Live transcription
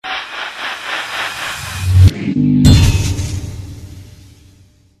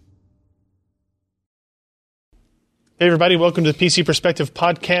Hey, everybody. Welcome to the PC Perspective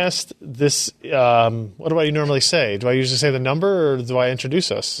Podcast. This, what do I normally say? Do I usually say the number, or do I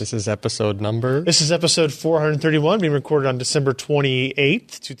introduce us? This is episode number? This is episode 431, being recorded on December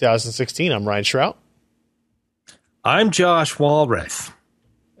 28th, 2016. I'm Ryan Shrout. I'm Josh Walrath.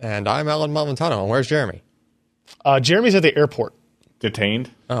 And I'm Alan Malventano. And where's Jeremy? Jeremy's at the airport. Detained?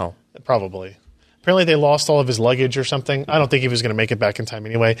 Oh. Probably. Apparently they lost all of his luggage or something. I don't think he was going to make it back in time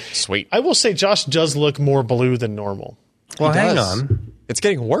anyway. Sweet. I will say Josh does look more blue than normal. Well, hang on. It's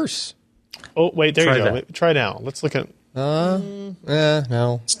getting worse. Oh, wait, there Try you go. that. Try now. Let's look at...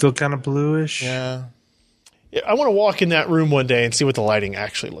 No. Still kind of bluish. Yeah. I want to walk in that room one day and see what the lighting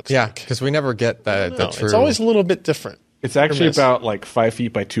actually looks Yeah, like. because we never get the No, true... it's always a little bit different. It's actually miss. about like 5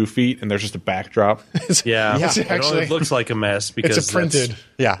 feet by 2 feet, and there's just a backdrop. Yeah. It's It actually- only looks like a mess because It's a printed.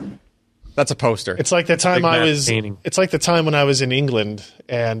 Yeah. That's a poster. It's like the time Big I matte was. painting. It's like the time when I was in England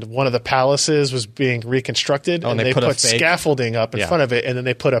and one of the palaces was being reconstructed, and they put a fake- scaffolding up in front of it, and then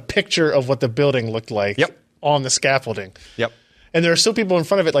they put a picture of what the building looked like Yep. on the scaffolding. Yep. And there are still people in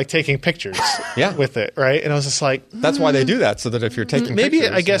front of it, like taking pictures. Yeah. with it, right? And I was just like, That's why they do that, so that if you're taking maybe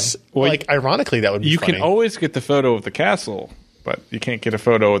pictures... I guess, like ironically, that would be You funny. can always get the photo of the castle, but you can't get a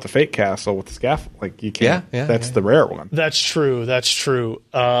photo of the fake castle with the scaffold. Like you can't. Yeah, That's the rare one. That's true. That's true.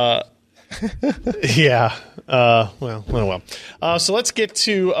 Yeah. Well. So let's get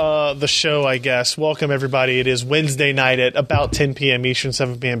to the show, I guess. Welcome, everybody. It is Wednesday night at about 10 p.m. Eastern,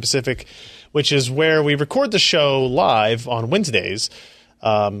 7 p.m. Pacific, which is where we record the show live on Wednesdays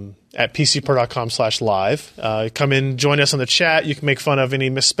at pcper.com/live. Come in, join us on the chat. You can make fun of any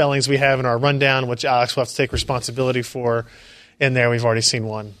misspellings we have in our rundown, which Alex will have to take responsibility for. In there, we've already seen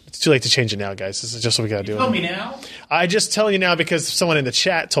one. It's too late to change it now, guys. This is just what we got to do. Tell me now. I just tell you now because someone in the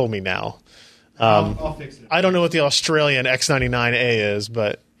chat told me now. I'll fix it. I don't know what the Australian X99A is,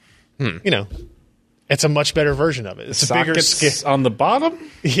 but you know, it's a much better version of it. It's a bigger Sockets scale. on the bottom.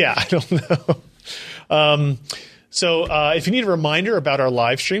 Yeah, I don't know. So if you need a reminder about our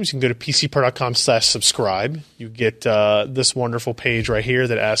live streams, you can go to pcper.com/subscribe. You get this wonderful page right here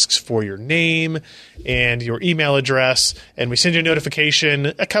that asks for your name and your email address, and we send you a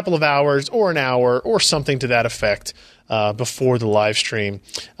notification a couple of hours or an hour or something to that effect before the live stream.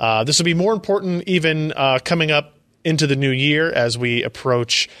 This will be more important even coming up into the new year as we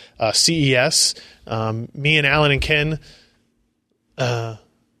approach CES. Me and Alan and Ken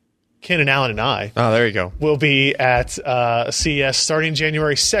and Alan and I Oh, there you go. will be at CES starting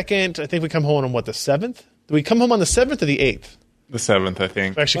January 2nd. I think we come home on, the 7th? Do we come home on the 7th or the 8th? The 7th, I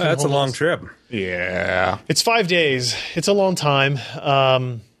think. We actually Well, come that's a home long on- trip. Yeah. It's 5 days. It's a long time.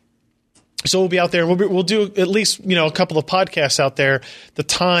 So we'll be out there. We'll do at least a couple of podcasts out there. The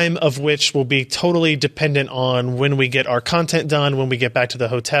time of which will be totally dependent on when we get our content done, when we get back to the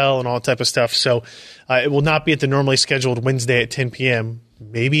hotel, and all that type of stuff. So it will not be at the normally scheduled Wednesday at 10 p.m.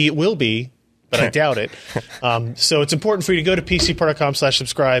 Maybe it will be, but I doubt it. So it's important for you to go to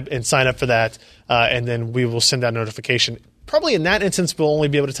pcper.com/subscribe and sign up for that, and then we will send out a notification. Probably in that instance, we'll only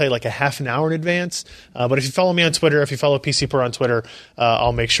be able to tell you like a half an hour in advance. But if you follow me on Twitter, if you follow PCPer on Twitter,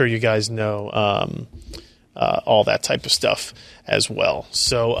 I'll make sure you guys know all that type of stuff as well.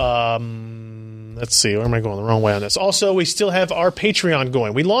 So let's see. Where am I going the wrong way on this? Also, we still have our Patreon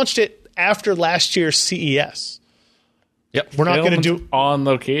going. We launched it after last year's CES. Yep. We're not going to do on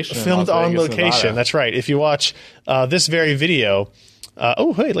location. in filmed Las on Vegas, location. Nevada. That's right. If you watch this very video,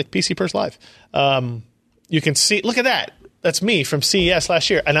 like PC Purse Live, you can see. Look at that. That's me from CES last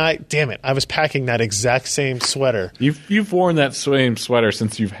year, and I was packing that exact same sweater. You've worn that same sweater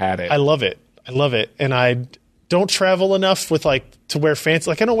since you've had it. I love it, and I don't travel enough with to wear fancy.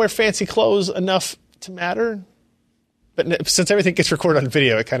 I don't wear fancy clothes enough to matter. But since everything gets recorded on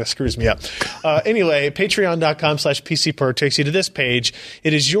video, it kind of screws me up. Anyway, patreon.com/PCPer takes you to this page.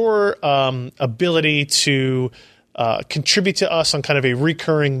 It is your ability to contribute to us on kind of a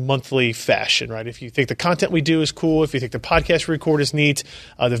recurring monthly fashion, right? If you think the content we do is cool, if you think the podcast we record is neat,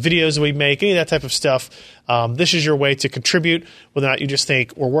 the videos we make, any of that type of stuff, this is your way to contribute, whether or not you just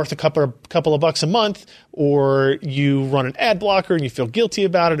think we're worth a couple of bucks a month, or you run an ad blocker and you feel guilty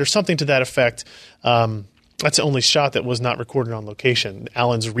about it, or something to that effect. That's the only shot that was not recorded on location.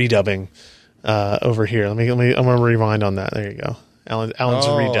 Alan's redubbing over here. I'm going to rewind on that. There you go. Alan's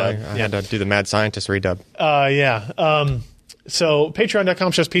redub. I had to do the Mad Scientist redub. So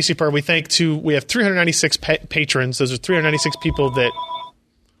patreon.com/PCPer. We have 396 patrons. Those are 396 people that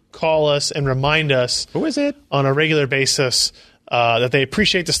call us and remind us Who is it? on a regular basis that they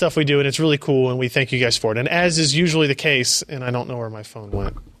appreciate the stuff we do, and it's really cool, and we thank you guys for it. And as is usually the case, and I don't know where my phone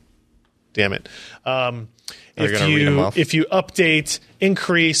went. Damn it. Are you gonna read 'em off? If you update,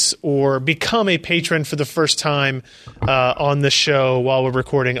 increase, or become a patron for the first time on the show while we're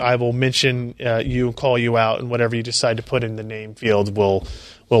recording, I will mention you and call you out, and whatever you decide to put in the name field will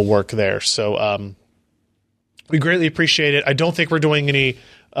work there. So we greatly appreciate it. I don't think we're doing any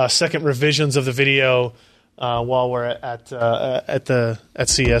second revisions of the video while we're at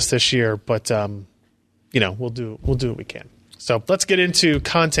CES this year, but we'll do what we can. So let's get into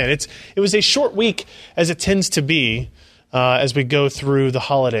content. It was a short week, as it tends to be, as we go through the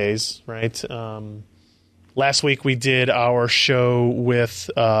holidays, right? Last week we did our show with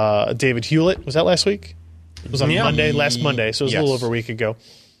David Hewlett. Was that last week? It was on last Monday, so it was a little over a week ago.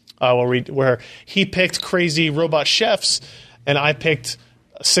 Where he picked crazy robot chefs, and I picked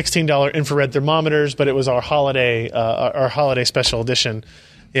 $16 infrared thermometers, but it was our holiday special edition.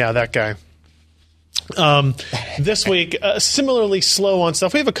 Yeah, that guy. This week, similarly slow on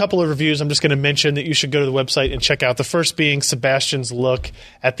stuff. We have a couple of reviews I'm just going to mention that you should go to the website and check out. The first being Sebastian's look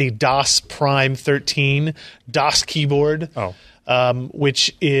at the DOS Prime 13 DOS keyboard,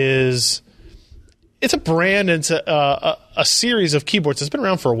 which is... It's a brand, and it's a series of keyboards. It's been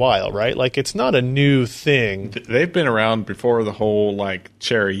around for a while, right? Like, it's not a new thing. They've been around before the whole, like,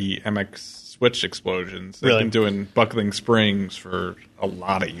 Cherry MX switch explosions. They've been doing buckling springs for a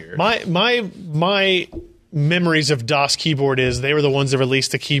lot of years. My memories of DOS keyboard is they were the ones that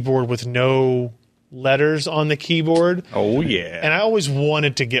released a keyboard with no letters on the keyboard. Oh, yeah. And I always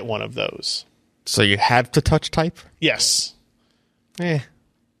wanted to get one of those. So you had to touch type? Yes.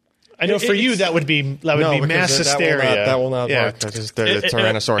 I know for you that would be mass hysteria. That will not work. That's just the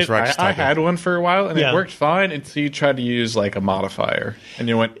Tyrannosaurus Rex. I had one for a while, and Yeah. it worked fine until you tried to use like a modifier, and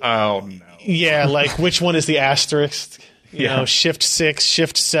you went, "Oh no!" Yeah, like which one is the asterisk? You Yeah. know, Shift 6,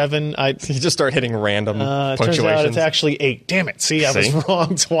 Shift 7. You just start hitting random Turns out punctuations. it's actually 8. Damn it! See, I was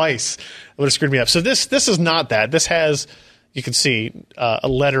wrong twice. It would have screwed me up. So this is not that. This has, you can see, a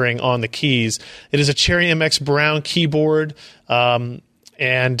lettering on the keys. It is a Cherry MX Brown keyboard.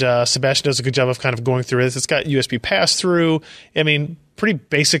 And Sebastian does a good job of kind of going through this. It's got USB pass-through. I mean, pretty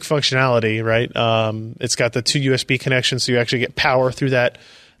basic functionality, right? It's got the 2 USB connections, so you actually get power through that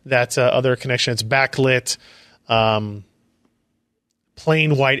other connection. It's backlit,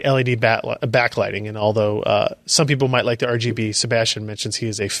 plain white LED backlighting. And although some people might like the RGB, Sebastian mentions he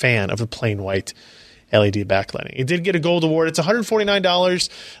is a fan of the plain white LED backlighting. It did get a gold award. It's $149,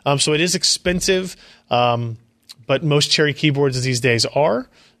 so it is expensive. But most Cherry keyboards these days are.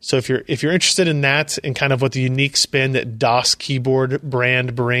 So if you're interested in that and kind of what the unique spin that DOS keyboard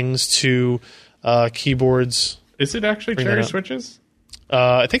brand brings to keyboards, Is it actually Bring that Cherry up. switches?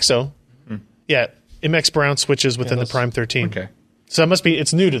 I think so. Yeah, MX Brown switches within the Prime 13. Okay. So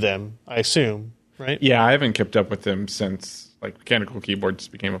it's new to them, I assume, right? Yeah, I haven't kept up with them since like mechanical keyboards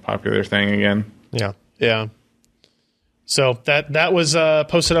became a popular thing again. Yeah. Yeah. So that was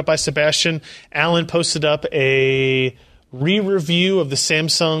posted up by Sebastian. Alan posted up a re-review of the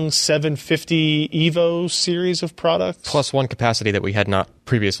Samsung 750 Evo series of products. Plus one capacity that we had not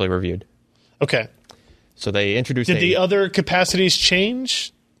previously reviewed. Okay. So they introduced Did the other capacities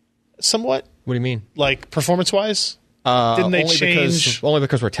change somewhat? What do you mean? Like performance-wise? Didn't they change? Only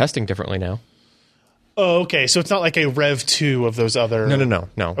because we're testing differently now. Oh, okay. So it's not like a Rev 2 of those other... No.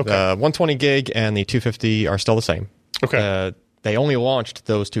 Okay. The 120 gig and the 250 are still the same. Okay. They only launched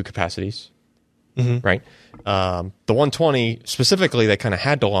those 2 capacities, right? The 120 specifically, they kind of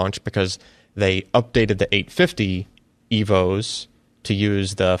had to launch because they updated the 850 Evos to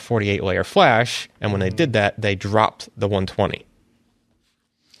use the 48-layer flash, and when they did that, they dropped the 120.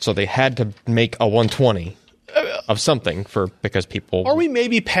 So they had to make a 120 of something because people. Are we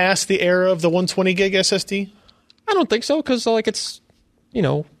maybe past the era of the 120 gig SSD? I don't think so because it's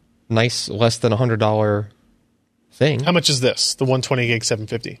nice less than $100 thing. How much is this? The 120 gig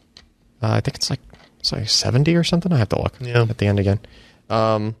 750? I think it's like 70 or something. I have to look at the end again.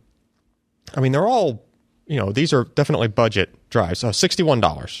 I mean, they're all, these are definitely budget drives. So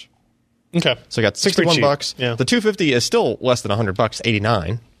 $61. Okay. So you got $61. Yeah. The 250 is still less than $100,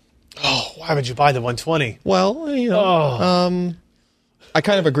 $89. Oh, why would you buy the 120? Well, I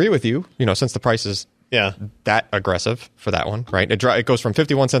kind of agree with you, since the price is that aggressive for that one, right? It goes from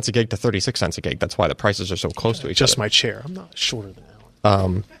 51 cents a gig to 36 cents a gig. That's why the prices are so close to each Just other. my chair. I'm not shorter than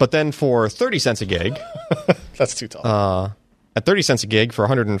Alan. But then for 30 cents a gig, That's too tall. at 30 cents a gig for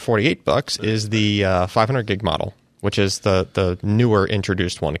 $148 is the 500 gig model, which is the newer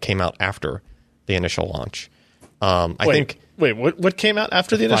introduced one. It came out after the initial launch. Wait, what came out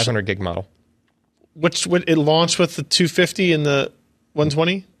after the initial? 500 gig model. It launched with the 250 and the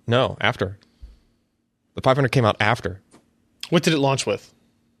 120? No, after. The 500 came out after. What did it launch with?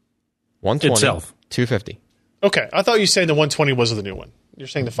 120, Itself. 250. Okay, I thought you said the 120 was the new one. You're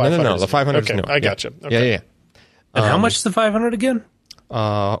saying the 500. No, the 500 is okay, new. I gotcha. Yeah. Okay. Yeah. And how much is the 500 again?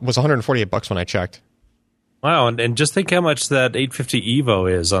 Was $148 when I checked. Wow, and just think how much that 850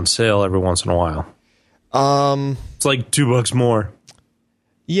 Evo is on sale every once in a while. It's like $2 more.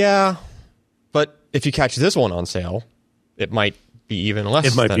 Yeah, but if you catch this one on sale, it might be even less.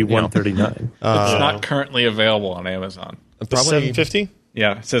 It might than, be $139. It's not currently available on Amazon. Probably 750.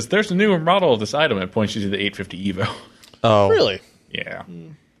 Yeah, it says there's a new model of this item. It points you to the 850 Evo. Oh, Really? Yeah.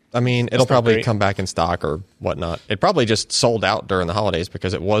 I mean, it'll probably great. come back in stock or whatnot. It probably just sold out during the holidays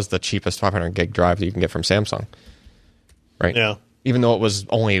because it was the cheapest 500 gig drive that you can get from Samsung. Right? Yeah. Even though it was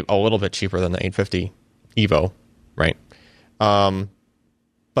only a little bit cheaper than the 850 Evo, right?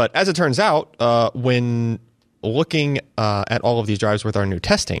 But as it turns out, when looking at all of these drives with our new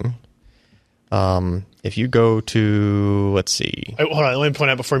testing, if you go to, let's see. Hold on, let me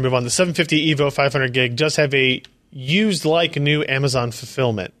point out before we move on. The 750 Evo 500 gig does have a used like new Amazon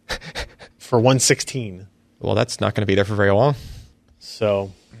fulfillment for 116. Well, that's not going to be there for very long.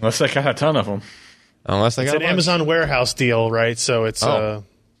 So Unless they got a ton of them. Unless they it's got an a bunch. Amazon warehouse deal, right? So it's a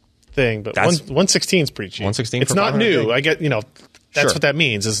thing, but That's- 116 is pretty cheap. 116 It's for not 500 new. gig. I get, that's Sure. what that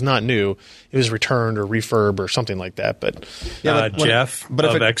means. It's not new. It was returned or refurb or something like that. But Yeah, but when Jeff but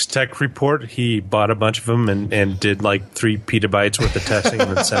if of it- X Tech Report, he bought a bunch of them and did like 3 petabytes worth of testing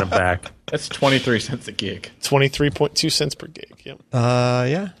and then sent them back. That's 23 cents a gig. 23.2 cents per gig. Yep.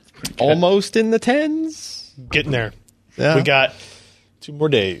 Yeah. Almost in the tens. Getting there. Yeah. We got 2 more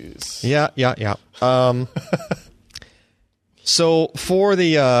days. Yeah. So for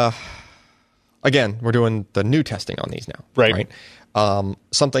the again, we're doing the new testing on these now, Right.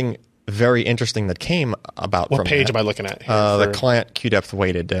 Something very interesting that came about What from page that, am I looking at here? the for- client QDepth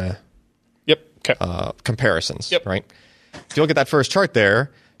weighted Yep. Okay. comparisons, Yep. right? If you look at that first chart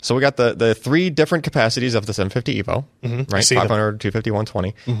there, so we got the 3 different capacities of the 750 Evo, right? see them. 500, 250,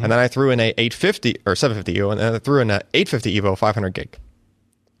 120. And then I threw in a 850 or 750 Evo, and then I threw in a 850 Evo 500 gig,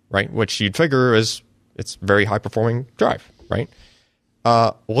 right? Which you'd figure is it's very high performing drive, right?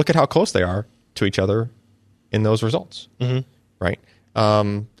 Look at how close they are to each other in those results, right?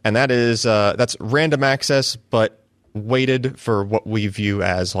 And that is that's random access, but weighted for what we view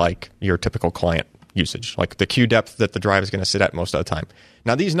as like your typical client usage, like the queue depth that the drive is going to sit at most of the time.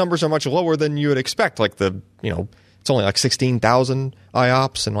 Now these numbers are much lower than you would expect. Like it's only like 16,000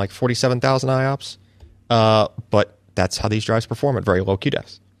 IOPS and like 47,000 IOPS, but that's how these drives perform at very low queue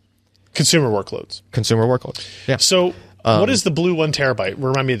depths. Consumer workloads. Consumer workloads. Yeah. So what is the blue 1 terabyte?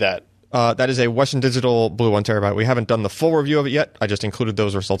 Remind me of that. That is a Western Digital Blue 1 terabyte. We haven't done the full review of it yet. I just included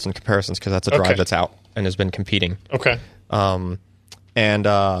those results and comparisons because that's a drive Okay. that's out and has been competing. Okay. And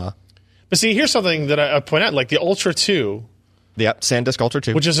But see, here's something that I point out, like the Ultra 2, the SanDisk Ultra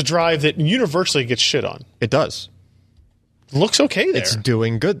 2, which is a drive that universally gets shit on. it does. Looks okay there. It's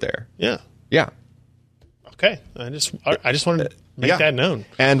doing good there. Yeah. Yeah. Okay. I just wanted to make Yeah. that known.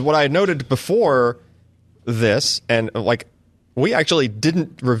 And what I noted before this, and like we actually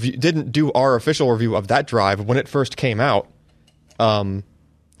didn't do our official review of that drive when it first came out,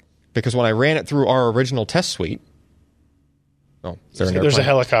 because when I ran it through our original test suite. Oh, is there an There's a airplane?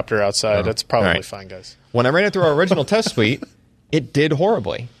 helicopter outside. That's probably All right. fine, guys. When I ran it through our original test suite, it did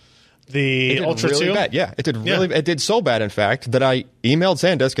horribly. The It did Ultra really 2? bad. Yeah, it did Yeah. really. It did so bad, in fact, that I emailed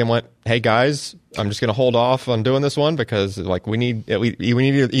SanDisk and went, "Hey guys, I'm just going to hold off on doing this one because like we need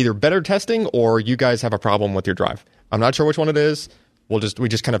either better testing or you guys have a problem with your drive. I'm not sure which one it is. We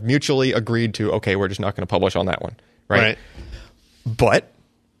just kind of mutually agreed to okay, we're just not going to publish on that one, right? But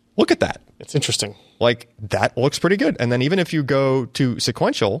look at that. It's interesting. Like that looks pretty good. And then even if you go to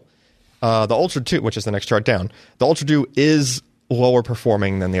sequential, the Ultra 2, which is the next chart down, the Ultra 2 is lower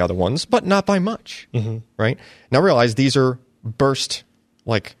performing than the other ones, but not by much, right? Now realize these are burst,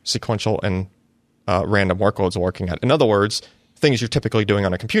 like sequential and random workloads working at. In other words, things you're typically doing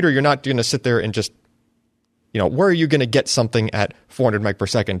on a computer, you're not going to sit there and just, where are you going to get something at 400 meg per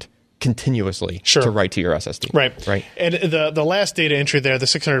second continuously to write to your SSD? Right. And the last data entry there, the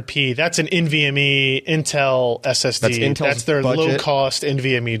 600p, that's an NVMe Intel SSD. That's Intel's that's their budget. low-cost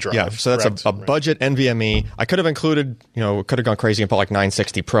NVMe drive. Yeah, so that's a budget NVMe. I could have included, could have gone crazy and put like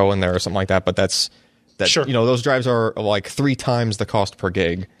 960 Pro in there or something like that, but that's Sure. Those drives are like 3 times the cost per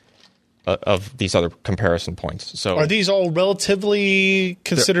gig of these other comparison points. So Are these all relatively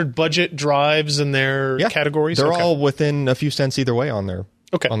considered budget drives in their categories? They're all within a few cents either way on their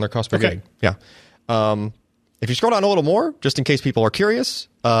cost per gig. Yeah. If you scroll down a little more, just in case people are curious,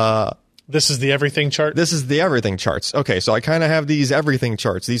 this is the everything chart? This is the everything charts. Okay, so I kind of have these everything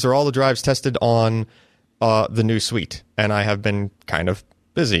charts. These are all the drives tested on the new suite, and I have been kind of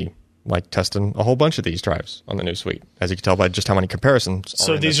busy like testing a whole bunch of these drives on the new suite, as you can tell by just how many comparisons.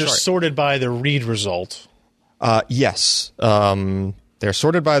 So these are sorted by the read result. Yes. They're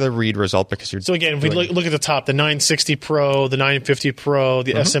sorted by the read result because you're. So again, if we look at the top, the 960 Pro, the 950 Pro,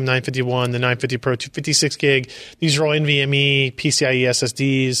 the SM951, the 950 Pro 256 gig. These are all NVMe, PCIe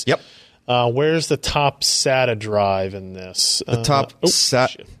SSDs. Yep. Where's the top SATA drive in this? The top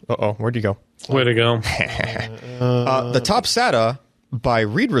SATA. Where'd you go? Way to go. The top SATA by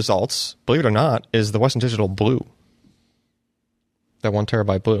read results, believe it or not, is the Western Digital Blue. That 1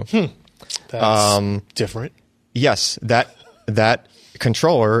 terabyte Blue. That's different. Yes, that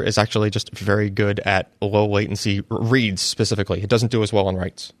controller is actually just very good at low latency reads specifically. It doesn't do as well on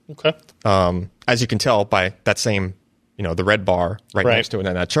writes. Okay. As you can tell by that same, the red bar right next to it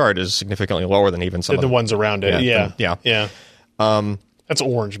in that chart is significantly lower than even some of the ones around it. Yeah. That's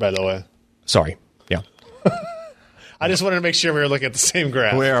orange, by the way. Sorry. Yeah. I just wanted to make sure we were looking at the same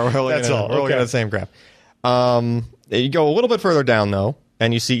graph. We're looking at the same graph. You go a little bit further down though,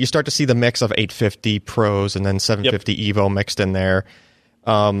 and you start to see the mix of 850 Pros and then 750 Evo mixed in there.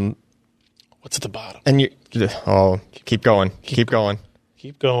 What's at the bottom? And keep going. Keep going.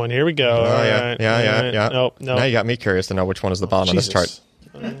 Keep going. Here we go. Yeah. Nope. Now you got me curious to know which one is the bottom of this chart.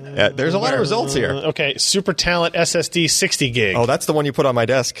 There's a lot of results here. Okay, Super Talent SSD 60 gig. Oh, that's the one you put on my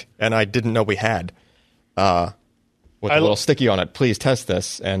desk, and I didn't know we had. With a little sticky on it. Please test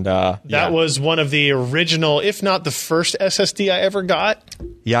this. And that was one of the original, if not the first SSD I ever got.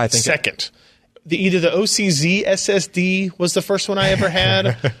 Yeah, I think second. Either the OCZ SSD was the first one I ever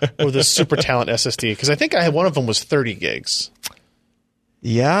had, or the Super Talent SSD, because I think I had one of them was 30 gigs.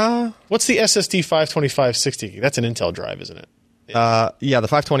 Yeah. What's the SSD 525 60 gig? That's an Intel drive, isn't it? The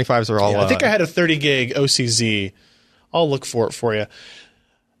 525s are all. I think I had a 30 gig OCZ. I'll look for it for you.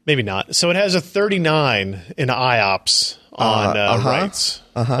 Maybe not. So it has a 39 in IOPS on writes.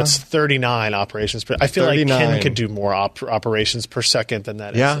 That's 39 operations per. I feel 39. Like Ken could do more operations per second than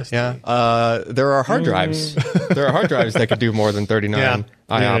that. SSD. Yeah. There are hard drives. There are hard drives that could do more than 39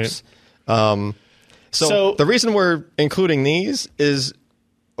 IOPS. So the reason we're including these is,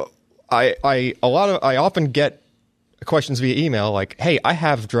 I often get questions via email like, "Hey, I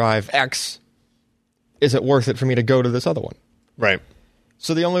have drive X. Is it worth it for me to go to this other one?" Right.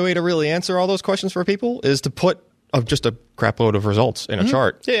 So the only way to really answer all those questions for people is to put just a crap load of results in a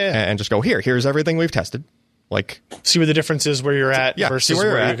chart and just go, here's everything we've tested. Like, see where the difference is where you're at versus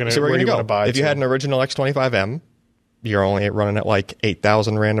where you're going to buy. If you had an original X25M, you're only running at like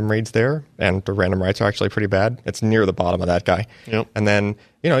 8,000 random reads there, and the random writes are actually pretty bad. It's near the bottom of that guy. Yep. And then,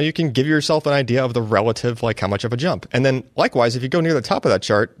 you can give yourself an idea of the relative, like how much of a jump. And then likewise, if you go near the top of that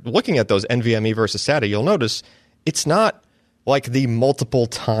chart, looking at those NVMe versus SATA, you'll notice it's not like the multiple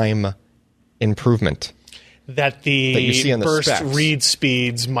time improvement that you see in the burst specs. Read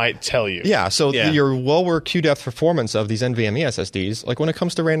speeds might tell you. Yeah, so your lower QDepth performance of these NVMe SSDs, like when it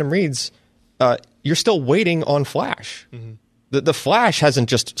comes to random reads, you're still waiting on flash. Mm-hmm. The flash hasn't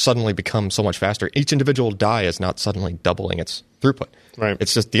just suddenly become so much faster. Each individual die is not suddenly doubling its throughput. Right.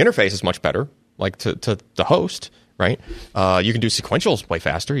 It's just the interface is much better, like to the host, right? You can do sequentials way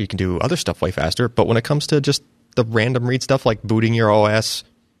faster. You can do other stuff way faster. But when it comes to just the random read stuff like booting your OS,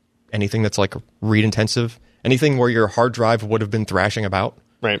 anything that's like read intensive, anything where your hard drive would have been thrashing about,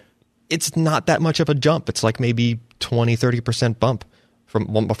 right? It's not that much of a jump. It's like maybe 20-30% bump from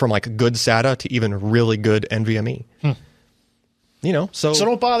like good SATA to even really good NVMe. So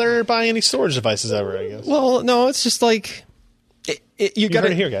don't bother buying any storage devices ever, I guess. Well, no, it's just like you got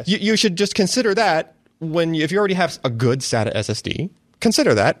to hear, guys. You should just consider that if you already have a good SATA SSD.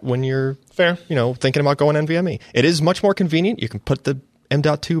 Consider that when you're thinking about going NVMe. It is much more convenient. You can put the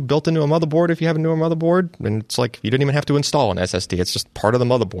M.2 built into a motherboard if you have a newer motherboard, and it's like you don't even have to install an SSD. It's just part of the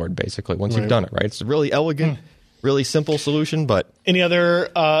motherboard basically once you've done it, right? It's a really elegant, really simple solution. But any other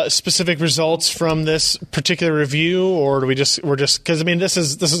specific results from this particular review, or do we're just because this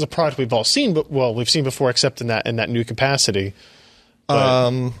is a product we've all seen, but we've seen before, except in that new capacity.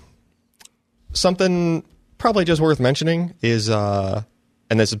 Something probably just worth mentioning is.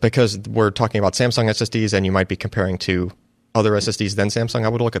 And this is because we're talking about Samsung SSDs, and you might be comparing to other SSDs than Samsung. I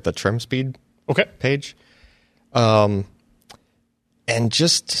would look at the trim speed page. And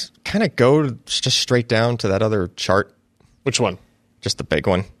just kind of go just straight down to that other chart. Which one? Just the big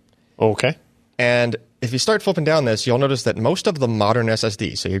one. Okay. And if you start flipping down this, you'll notice that most of the modern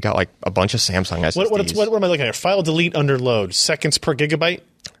SSDs, so you've got like a bunch of Samsung SSDs. What am I looking at? File delete under load. Seconds per gigabyte?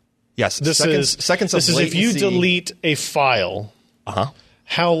 Yes. Seconds of latency. If you delete a file.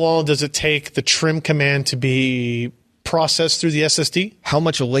 How long does it take the trim command to be processed through the SSD? How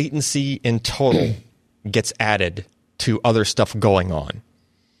much latency in total gets added to other stuff going on?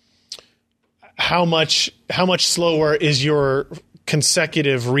 how much slower is your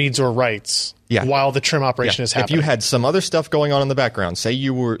consecutive reads or writes while the trim operation is happening. If you had some other stuff going on in the background, say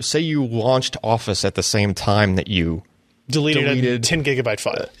you launched Office at the same time that you deleted a 10 gigabyte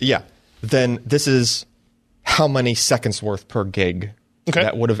file. Then this is how many seconds worth per gig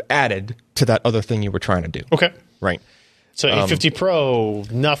that would have added to that other thing you were trying to do. Okay. Right. So 850 Pro,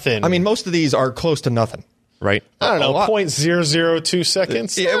 nothing. I mean, most of these are close to nothing, right? I don't know, 0.002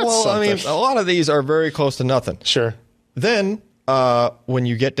 seconds? Yeah, well, something. I mean, a lot of these are very close to nothing. Sure. Then when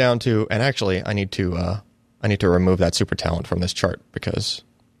you get down to, and actually I need to remove that super talent from this chart because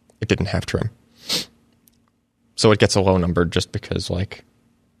it didn't have trim. So it gets a low number just because like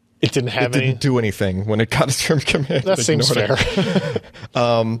it didn't do anything when it got a trim command. That seems fair.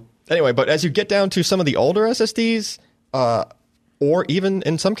 Anyway, but as you get down to some of the older SSDs, or even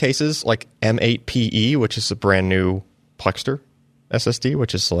in some cases like M8PE, which is a brand new Plextor SSD,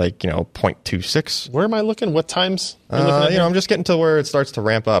 which is like, 0.26. Where am I looking? What times? I'm just getting to where it starts to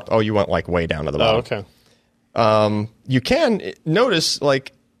ramp up. Oh, you went like way down to the bottom. Oh, okay. You can notice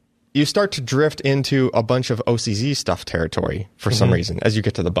like you start to drift into a bunch of OCZ stuff territory for some reason as you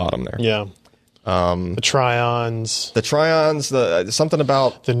get to the bottom there. Yeah. The Trions. Something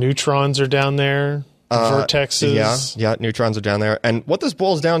about the neutrons are down there. The vertexes. Yeah, neutrons are down there. And what this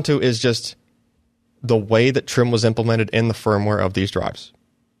boils down to is just the way that trim was implemented in the firmware of these drives.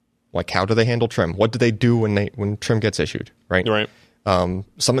 Like, how do they handle trim? What do they do when trim gets issued? Right. Right.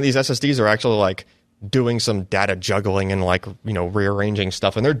 Some of these SSDs are actually like doing some data juggling and like rearranging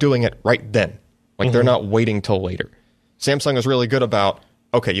stuff, and they're doing it right then. Like they're not waiting till later. Samsung is really good about,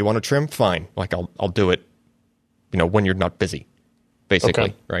 okay, you want to trim? Fine. Like I'll do it. When you're not busy, basically.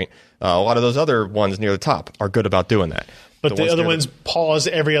 Okay. Right. A lot of those other ones near the top are good about doing that. But the other ones pause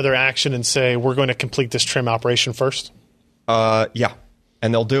every other action and say, we're going to complete this trim operation first? Yeah.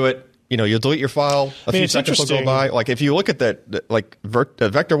 And they'll do it. You'll delete your file. A few seconds will go by. Like, if you look at that, like,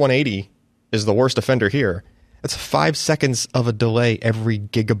 Vector 180 is the worst offender here. That's 5 seconds of a delay every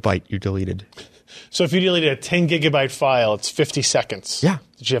gigabyte you deleted. So if you deleted a 10 gigabyte file, it's 50 seconds. Yeah.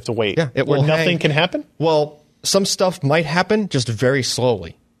 That you have to wait. Yeah. Nothing can happen? Well, some stuff might happen just very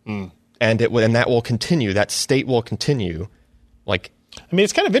slowly. And that will continue. That state will continue. Like, I mean,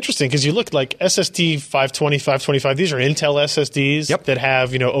 it's kind of interesting because you look like SSD 520, 525. These are Intel SSDs that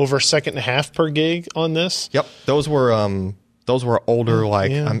have over a second and a half per gig on this. Yep, those were older.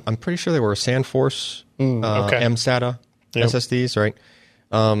 I'm pretty sure they were SandForce mSATA SSDs, right?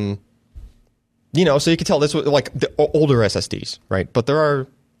 So you can tell this was like the older SSDs, right? But there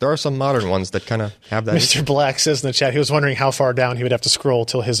are some modern ones that kind of have that. Mr. Black says in the chat he was wondering how far down he would have to scroll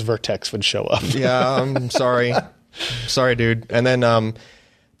till his vertex would show up. Yeah, I'm sorry. Sorry, dude. And then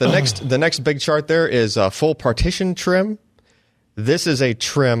the next big chart there is full partition trim. This is a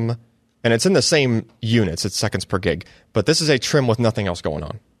trim, and it's in the same units. It's seconds per gig. But this is a trim with nothing else going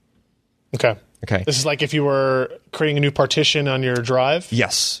on. Okay. Okay. This is like if you were creating a new partition on your drive?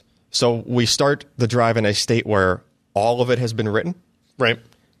 Yes. So we start the drive in a state where all of it has been written. Right.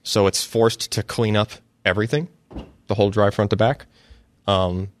 So it's forced to clean up everything, the whole drive front to back.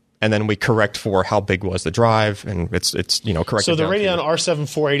 And then we correct for how big was the drive, and it's corrected. So the Radeon R7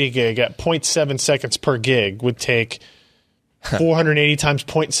 480 gig at 0.7 seconds per gig would take 480 times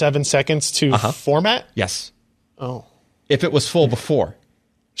 0.7 seconds to format? Yes. Oh. If it was full before.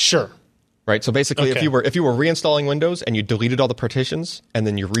 Sure. Right. So basically, if you were reinstalling Windows and you deleted all the partitions and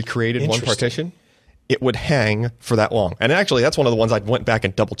then you recreated one partition, it would hang for that long. And actually, that's one of the ones I went back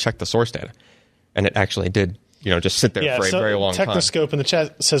and double checked the source data, and it actually did. Just sit there for a very long time. Technoscope in the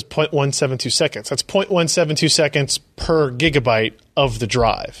chat says 0.172 seconds. That's 0.172 seconds per gigabyte of the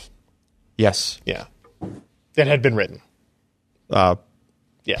drive. Yes. Yeah. That had been written. Yeah.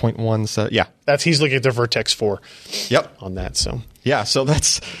 0.17. Yeah. He's looking at the Vertex 4. Yep. On that. So. Yeah. So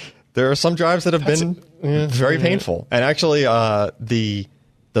there are some drives that have been very painful. And actually, the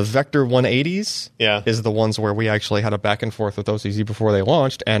Vector 180s is the ones where we actually had a back and forth with OCZ before they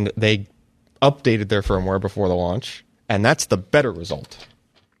launched, and they updated their firmware before the launch, and that's the better result.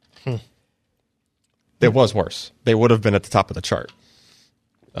 It was worse. They would have been at the top of the chart.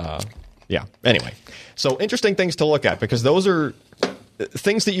 Yeah. Anyway, so interesting things to look at, because those are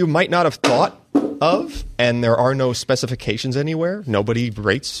things that you might not have thought of, and there are no specifications anywhere. Nobody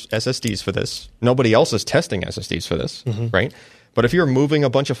rates SSDs for this. Nobody else is testing SSDs for this, right? But if you're moving a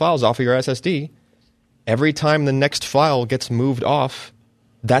bunch of files off of your SSD, every time the next file gets moved off,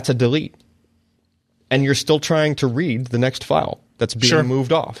 that's a delete. And you're still trying to read the next file that's being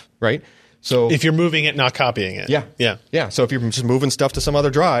moved off, right? So if you're moving it, not copying it. Yeah. So if you're just moving stuff to some other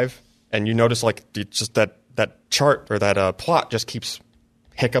drive, and you notice like just that chart or that plot just keeps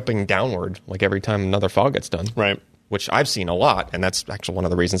hiccuping downward like every time another file gets done. Right. Which I've seen a lot, and that's actually one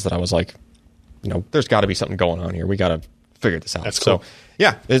of the reasons that I was like, there's got to be something going on here. We got to figure this out. That's cool. So,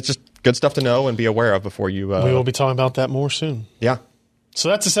 yeah, it's just good stuff to know and be aware of before you... we will be talking about that more soon. Yeah. So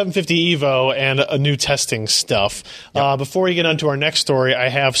that's a 750 Evo and a new testing stuff. Yep. Before we get on to our next story, I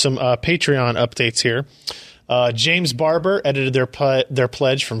have some Patreon updates here. James Barber edited their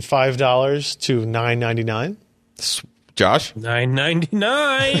pledge from $5 to $9.99. Josh?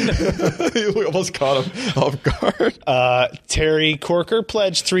 $9.99. We almost caught him off guard. Terry Corker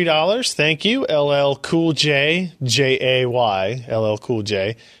pledged $3. Thank you. LL Cool J, Jay, LL Cool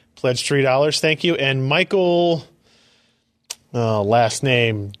J, pledged $3. Thank you. And Michael, last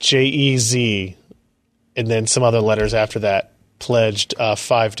name, Jez, and then some other letters after that, pledged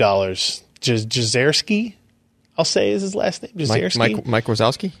 $5. Jazerski, I'll say is his last name. Jazerski. Mike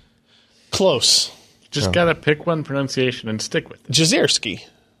Wazowski? Close. Just got to pick one pronunciation and stick with it. Jazerski.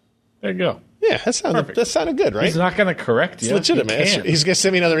 There you go. Yeah, that sounded good, right? He's not going to correct you. It's legitimate. He's going to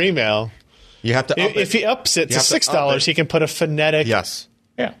send me another email. You have to up if he ups it to $6, he can put a phonetic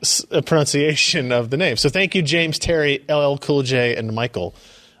pronunciation of the name. So thank you, James, Terry, LL Cool J, and Michael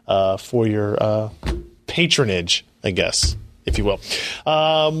for your patronage, I guess, if you will.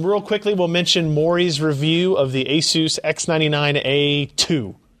 Real quickly, we'll mention Maury's review of the Asus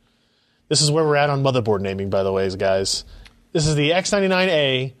X99A2. This is where we're at on motherboard naming, by the way, guys. This is the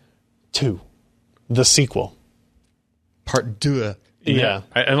X99A2, the sequel. Part 2. Yeah.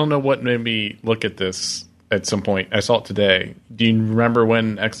 I don't know what made me look at this at some point. I saw it today. Do you remember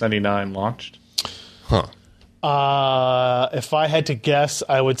when X99 launched? Huh. If I had to guess,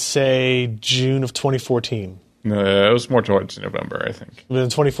 I would say June of 2014. No, it was more towards November, I think. Was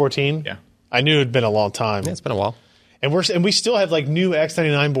it 2014? Yeah. I knew it had been a long time. Yeah, it's been a while. And we still have like new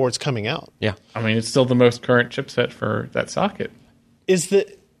X99 boards coming out. Yeah. I mean, it's still the most current chipset for that socket.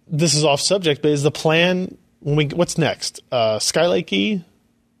 This is off subject, but is the plan what's next? Skylake E?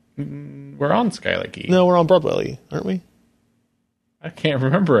 We're on Skylake E. No, we're on Broadwell E, aren't we? I can't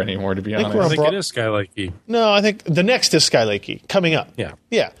remember anymore, to be honest. I think it is Skylake E. No, I think the next is Skylake E coming up. Yeah.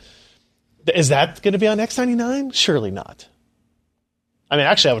 Yeah. Is that going to be on X99? Surely not. I mean,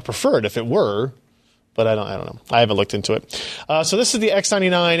 actually, I would prefer it if it were. But I don't know. I haven't looked into it. So this is the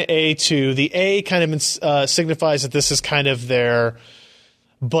X99A2. The A kind of signifies that this is kind of their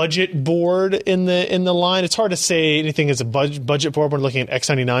budget board in the line. It's hard to say anything as a budget board when looking at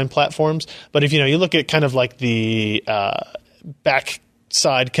X99 platforms. But if you look at kind of like the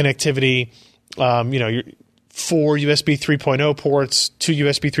backside connectivity, you're 4 USB 3.0 ports, 2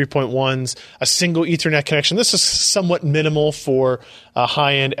 USB 3.1s, a single Ethernet connection. This is somewhat minimal for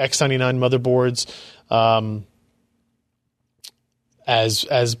high-end X99 motherboards. As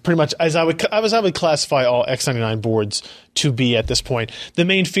pretty much as I would classify all X99 boards to be at this point. The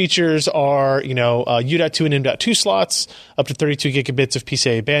main features are U.2 and M.2 slots, up to 32 gigabits of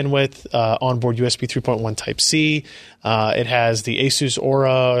PCIe bandwidth, onboard USB 3.1 Type-C. It has the Asus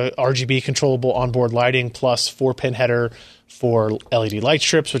Aura RGB controllable onboard lighting plus 4-pin header for LED light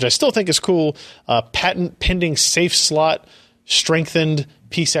strips, which I still think is cool. Patent pending safe slot, strengthened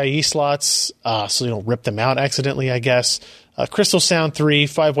PCIe slots, so you don't rip them out accidentally, I guess. Crystal Sound 3,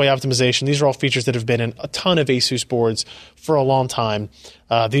 5-way optimization. These are all features that have been in a ton of Asus boards for a long time.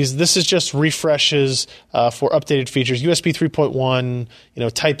 This is just refreshes for updated features. USB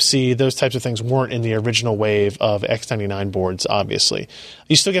 3.1, Type-C, those types of things weren't in the original wave of X99 boards, obviously.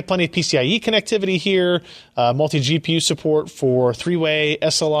 You still get plenty of PCIe connectivity here, multi-GPU support for 3-way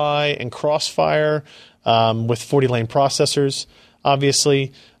SLI and Crossfire with 40-lane processors.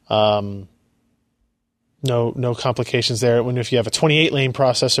 Obviously, no complications there. If you have a 28-lane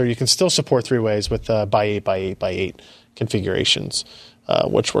processor, you can still support 3 ways with by 8 configurations,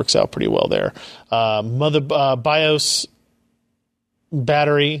 which works out pretty well there. BIOS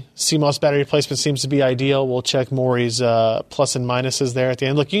battery, CMOS battery replacement seems to be ideal. We'll check Maury's plus and minuses there at the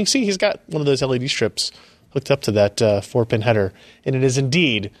end. Look, you can see he's got one of those LED strips hooked up to that 4-pin header, and it is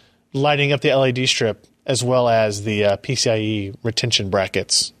indeed lighting up the LED strip as well as the PCIe retention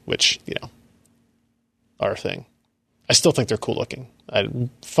brackets, which, are a thing. I still think they're cool looking.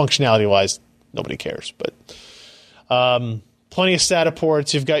 Functionality-wise, nobody cares. But plenty of SATA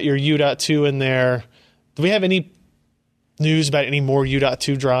ports. You've got your U.2 in there. Do we have any news about any more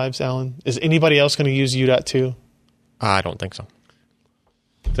U.2 drives, Alan? Is anybody else going to use U.2? I don't think so.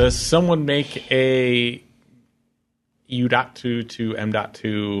 Does someone make a U.2 to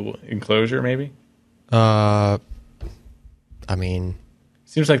M.2 enclosure, maybe? I mean,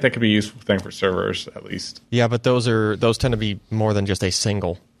 seems like that could be a useful thing for servers, at least. Yeah, but those tend to be more than just a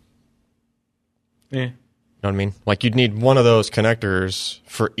single. Yeah. know what I mean? Like you'd need one of those connectors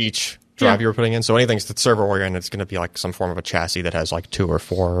for each drive you were putting in. So anything that's server oriented, it's going to be like some form of a chassis that has like 2 or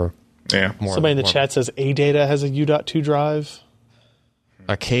 4. Yeah. Somebody in the chat says ADATA has a U.2 drive.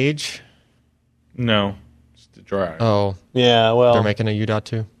 A cage? No, just a drive. Oh, yeah. Well, they're making a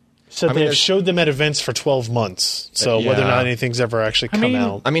U.2. So they've showed them at events for 12 months. So whether or not anything's ever actually come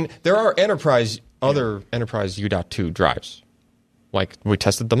out. I mean, there are other enterprise U.2 drives. Like we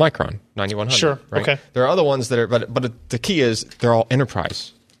tested the Micron 9100. Sure. Right? Okay. There are other ones that are, but the key is they're all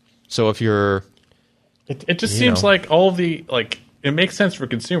enterprise. So if you're, it just seems like all of the it makes sense for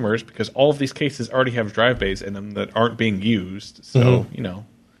consumers because all of these cases already have drive bays in them that aren't being used. So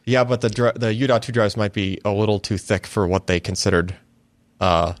Yeah, but the U.2 drives might be a little too thick for what they considered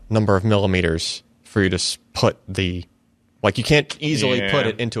number of millimeters for you to put the, like you can't easily put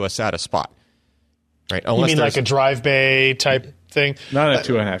it into a SATA spot, right? Unless you mean like a drive bay type thing? Not a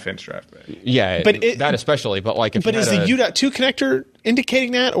 2.5-inch drive bay. Yeah, but that especially. But like, if is the U.2 connector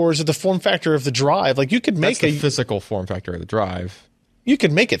indicating that, or is it the form factor of the drive? Like you could make the physical form factor of the drive. You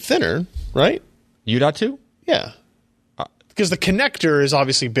could make it thinner, right? U.2? Yeah, because the connector is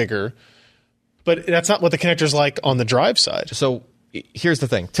obviously bigger, but that's not what the connector's like on the drive side. So here's the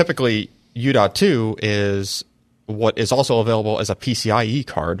thing. Typically, U.2 is what is also available as a PCIe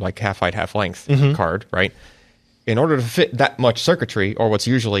card, like half height, half length card, right? In order to fit that much circuitry, or what's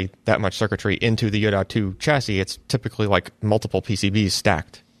usually that much circuitry, into the U.2 chassis, it's typically like multiple PCBs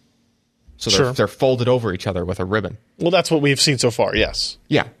stacked. So they're folded over each other with a ribbon. Well, that's what we've seen so far, yes.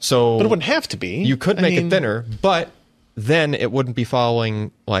 Yeah. So, but it wouldn't have to be. You could make it thinner, but then it wouldn't be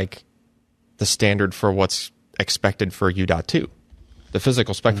following like the standard for what's expected for U.2. The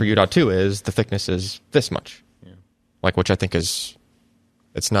physical spec for U.2 is the thickness is this much. Yeah. Like, which I think is,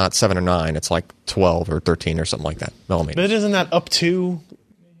 it's not 7 or 9, it's like 12 or 13 or something like that millimeters. But isn't that up to?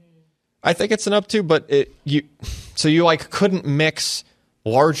 I think it's an up to, but you like couldn't mix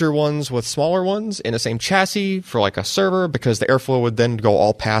larger ones with smaller ones in the same chassis for like a server, because the airflow would then go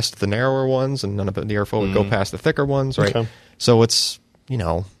all past the narrower ones and none of the airflow would go past the thicker ones, right? Okay. So it's,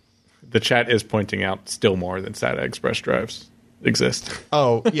 The chat is pointing out still more than SATA Express drives exist.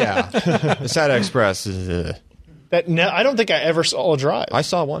 Oh, yeah. The SATA Express is... I don't think I ever saw a drive. I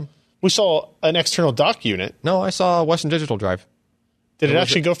saw one. We saw an external dock unit. No, I saw a Western Digital drive. Did it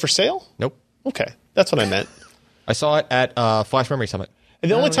actually go for sale? Nope. Okay, that's what I meant. I saw it at Flash Memory Summit.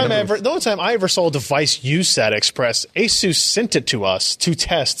 And the only time I ever saw a device use SATA Express, ASUS sent it to us to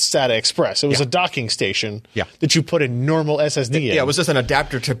test SATA Express. It was a docking station that you put a normal SSD in. Yeah, it was just an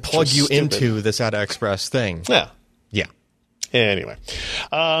adapter to plug you into the SATA Express thing. Yeah. Yeah. Anyway,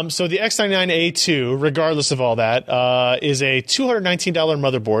 so the X99A2, regardless of all that, is a $219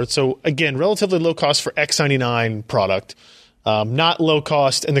 motherboard. So again, relatively low cost for X99 product. Not low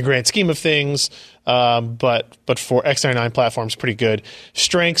cost in the grand scheme of things, but for X99 platforms, pretty good.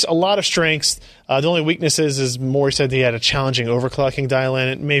 Strengths, a lot of strengths. The only weaknesses is Maury said he had a challenging overclocking dial-in.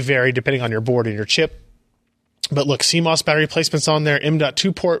 It may vary depending on your board and your chip. But look, CMOS battery placement's on there.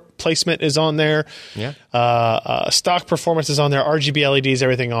 M.2 port placement is on there. Yeah. Stock performance is on there. RGB LEDs,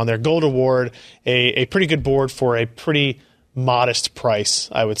 everything on there. Gold Award, a pretty good board for a pretty modest price,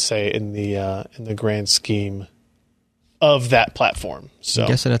 I would say, in the grand scheme of that platform. So I'm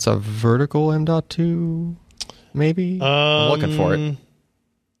guessing it's a vertical M.2, maybe? I'm looking for it.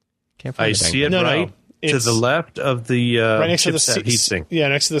 Can't find it. I see it right to the left of the right next to the heatsink. Yeah,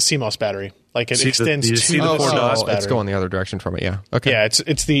 next to the CMOS battery. Like it extends to the CMOS battery. It's going the other direction from it, yeah. Okay. Yeah,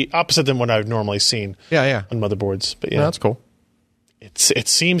 it's the opposite than what I've normally seen on motherboards. But yeah. No, that's cool. It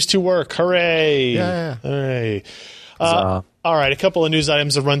seems to work. Hooray. Yeah. Hooray. All right, a couple of news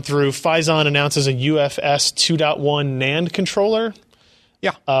items to run through. Phison announces a UFS 2.1 NAND controller.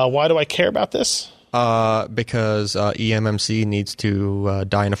 Yeah. Why do I care about this? Because eMMC needs to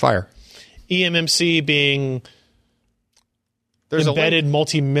die in a fire. eMMC being embedded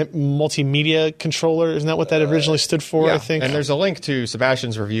multimedia controller. Isn't that what that originally stood for, I think? And there's a link to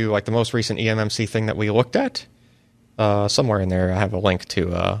Sebastian's review, like the most recent eMMC thing that we looked at. Somewhere in there I have a link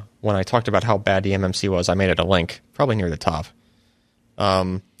to when I talked about how bad eMMC was. I made it a link, probably near the top.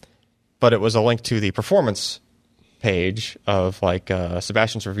 But it was a link to the performance page of like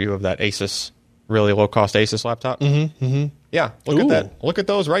Sebastian's review of that Asus, really low-cost Asus laptop. Mm-hmm, mm-hmm. Yeah, look at that. Look at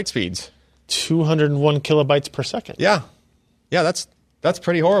those write speeds. 201 kilobytes per second. Yeah. Yeah, that's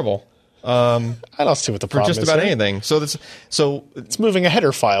pretty horrible. I don't see what the problem is. For just about anything. So it's moving a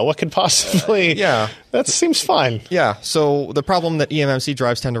header file. What could possibly? That seems fine. Yeah. So the problem that eMMC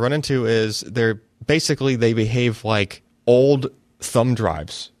drives tend to run into is they behave like old thumb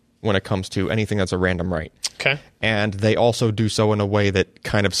drives when it comes to anything that's a random write. Okay. And they also do so in a way that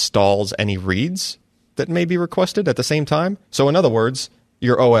kind of stalls any reads. that may be requested at the same time. So in other words,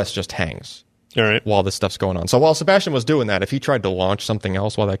 your OS just hangs All right. while this stuff's going on. So while Sebastian was doing that, if he tried to launch something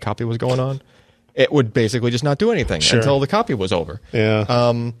else while that copy was going on, it would basically just not do anything until the copy was over.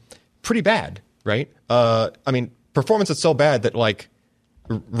 Yeah. Pretty bad, right? I mean, performance is so bad that like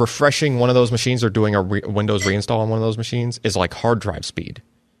refreshing one of those machines or doing a Windows reinstall on one of those machines is like hard drive speed.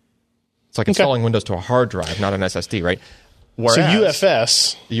 It's like installing Windows to a hard drive, not an SSD, right? Whereas so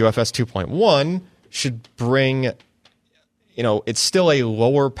UFS. The UFS 2.1 should bring, it's still a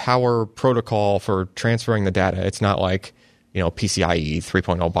lower power protocol for transferring the data. It's not like, PCIe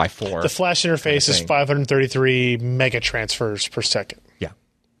 3.0 by 4. The flash interface is 533 mega transfers per second. Yeah.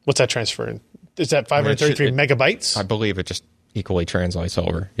 What's that transferring? Is that 533 megabytes? I believe it just equally translates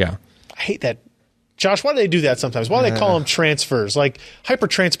over. Yeah. I hate that. Josh, why do they do that sometimes? Why do they call them transfers? Like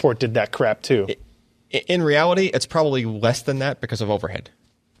Hypertransport did that crap too. In reality, it's probably less than that because of overhead.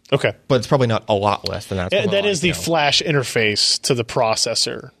 Okay. But it's probably not a lot less than that. That is the flash interface to the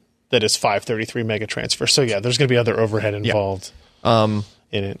processor that is 533 mega transfer. So yeah, there's going to be other overhead involved in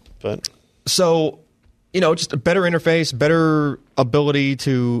it. But so, just a better interface, better ability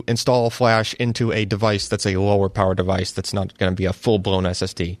to install flash into a device that's a lower power device that's not going to be a full-blown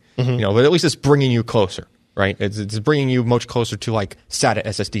SSD. But at least it's bringing you closer, right? It's bringing you much closer to like SATA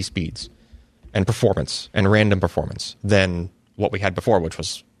SSD speeds and performance and random performance than what we had before, which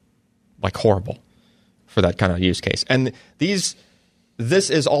was like horrible for that kind of use case. And this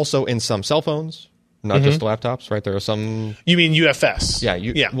is also in some cell phones, not just laptops, right? There are some. You mean UFS?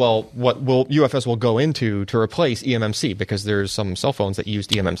 Yeah. Well, UFS will go into to replace eMMC because there's some cell phones that use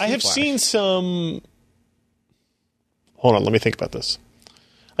eMMC. I have flash. seen some. Hold on, let me think about this.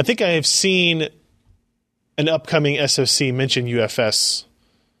 I think I have seen an upcoming SoC mention UFS.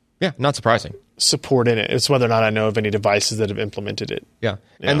 Yeah, not surprising. Support in it. It's whether or not I know of any devices that have implemented it. Yeah.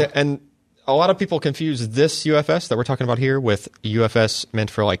 And a lot of people confuse this UFS that we're talking about here with UFS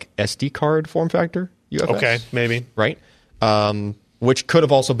meant for like SD card form factor UFS. Okay, maybe. Right? Which could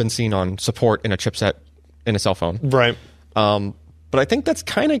have also been seen on support in a chipset in a cell phone. Right. But I think that's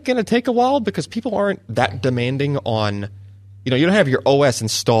kind of going to take a while because people aren't that demanding on, you don't have your OS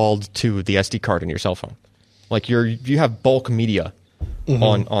installed to the SD card in your cell phone. Like you have bulk media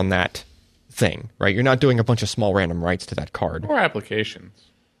on that thing, right? You're not doing a bunch of small random writes to that card. Or applications.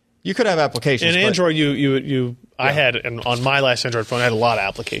 You could have applications. In Android, I had, and on my last Android phone, I had a lot of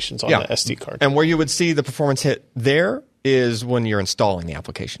applications on the SD card. And where you would see the performance hit there is when you're installing the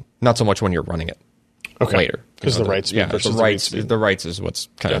application, not so much when you're running it later. Because the write speed versus the writes is what's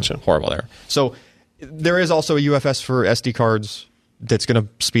kind of horrible there. So there is also a UFS for SD cards that's going to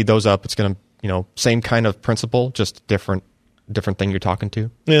speed those up. It's going to, same kind of principle, just different thing you're talking to.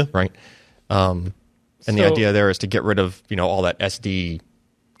 Yeah. Right. And the idea there is to get rid of, all that SD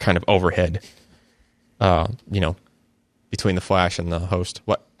kind of overhead, between the flash and the host.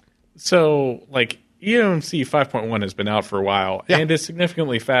 What? So, like, eMMC 5.1 has been out for a while and is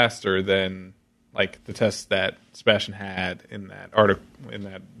significantly faster than, like, the tests that Sebastian had in that article, in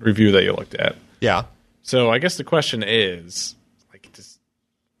that review that you looked at. Yeah. So, I guess the question is, like,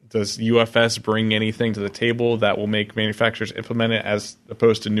 does UFS bring anything to the table that will make manufacturers implement it as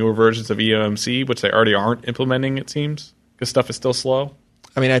opposed to newer versions of eMMC, which they already aren't implementing, it seems, because stuff is still slow?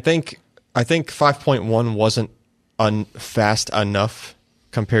 I mean, I think 5.1 wasn't fast enough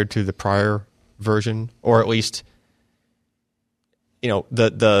compared to the prior version, or at least,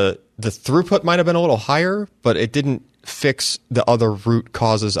 the throughput might have been a little higher, but it didn't fix the other root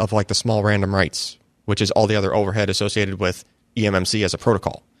causes of like the small random writes, which is all the other overhead associated with eMMC as a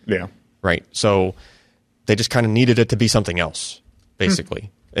protocol. Yeah. Right. So they just kind of needed it to be something else, basically.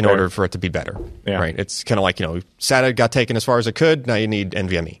 In order for it to be better, right? It's kind of like, SATA got taken as far as it could. Now you need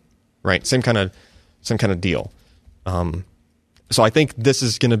NVMe, right? Same kind of deal. So I think this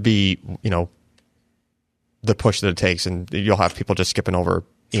is going to be, the push that it takes, and you'll have people just skipping over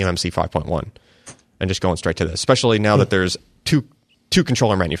eMMC 5.1 and just going straight to this. Especially now that there's two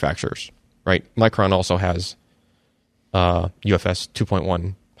controller manufacturers, right? Micron also has UFS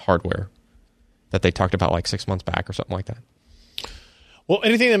 2.1 hardware that they talked about like 6 months back or something like that. Well,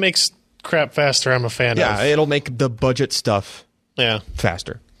 anything that makes crap faster, I'm a fan of. Yeah, it'll make the budget stuff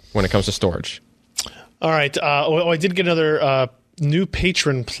faster when it comes to storage. All right. I did get another new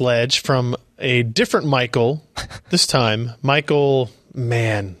patron pledge from a different Michael. This time, Michael,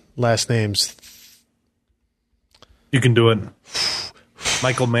 last name's... You can do it.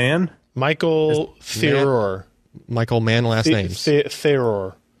 Michael Mann? Michael Theuror. Michael Mann last names.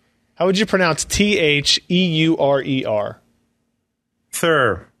 Theuror. How would you pronounce Theurrer?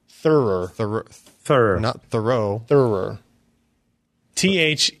 Thur. Thurer. Not Thoreau. Thurer.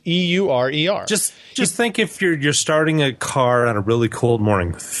 THEURER. Just think if you're starting a car on a really cold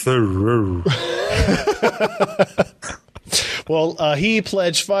morning. Well, he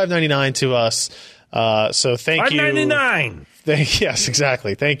pledged $5.99 to us. So thank you. $5.99. Yes,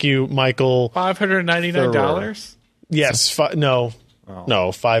 exactly. Thank you, Michael. $599? Yes. No,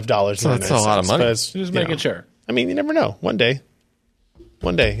 $5. So that's a lot of money. Just making sure. I mean, you never know. One day,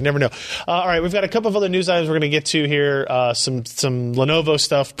 you never know. All right, we've got a couple of other news items we're going to get to here. Some Lenovo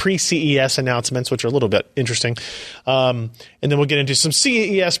stuff, pre-CES announcements, which are a little bit interesting. And then we'll get into some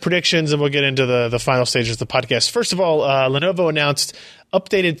CES predictions, and we'll get into the final stages of the podcast. First of all, Lenovo announced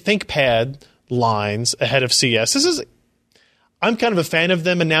updated ThinkPad lines ahead of CES. I'm kind of a fan of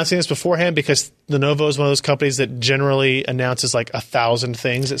them announcing this beforehand because Lenovo is one of those companies that generally announces like 1,000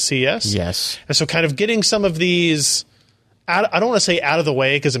 things at CES. Yes. And so kind of getting some of these I don't want to say out of the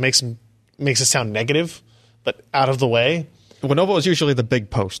way because it makes it sound negative, but out of the way. Lenovo is usually the big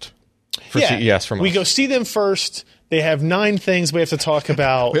post for CES from us. We go see them first. They have 9 things we have to talk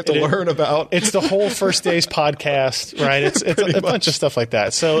about. We have to learn about. It's the whole first day's podcast, right? It's a bunch of stuff like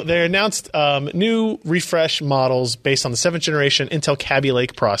that. So they announced new refresh models based on the 7th generation Intel Kaby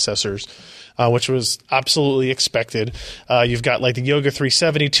Lake processors, which was absolutely expected. You've got like the Yoga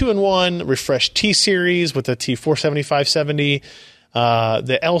 370 2-in-1, refreshed T series with the T470 570.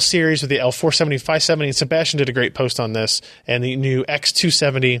 The L series with the L470 570. And Sebastian did a great post on this, and the new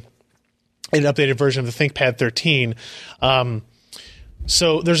X270. An updated version of the ThinkPad 13.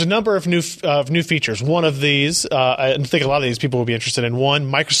 So there's a number of new features. One of these, I think a lot of these people will be interested in.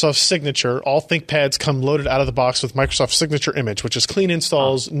 One, Microsoft Signature. All ThinkPads come loaded out of the box with Microsoft Signature Image, which is clean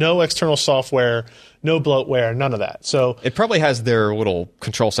installs, no external software, no bloatware, none of that. So it probably has their little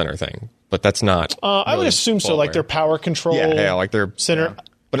control center thing, but that's not. I would assume so, like their power control. Yeah, like their center. Yeah.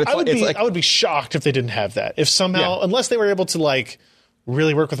 But I would be shocked if they didn't have that. If somehow, unless they were able to like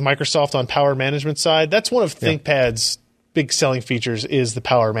really work with Microsoft on power management side. That's one of ThinkPad's big selling features is the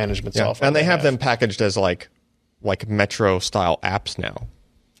power management software. And they have them packaged as like Metro style apps now.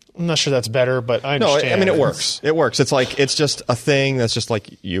 I'm not sure that's better, but I understand. No, I mean it works. It works. It's just a thing that's just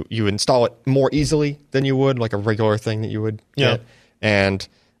like you install it more easily than you would like a regular thing that you would get. And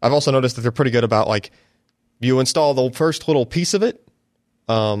I've also noticed that they're pretty good about like you install the first little piece of it,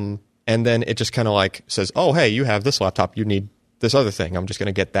 and then it just kind of like says, "Oh, hey, you have this laptop. You need this other thing. I'm just going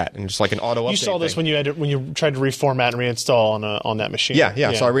to get that," and just like an auto update. You saw this when you tried to reformat and reinstall on that machine.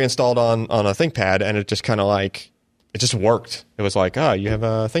 Yeah. So I reinstalled on a ThinkPad, and it just kind of like it just worked. It was like, you have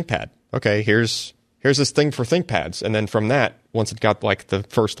a ThinkPad. Okay, here's this thing for ThinkPads, and then from that, once it got like the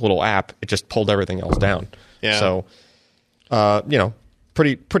first little app, it just pulled everything else down. Yeah. So,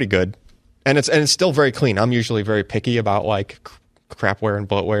 pretty good, and it's still very clean. I'm usually very picky about like crapware and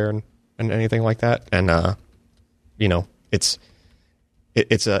bloatware and anything like that, and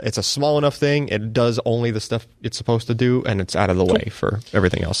It's a small enough thing. It does only the stuff it's supposed to do, and it's out of the way for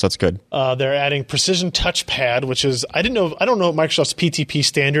everything else. That's good. They're adding Precision Touchpad, which is I don't know what Microsoft's PTP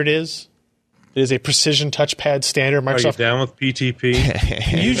standard is. It is a Precision Touchpad standard. Microsoft, are you down with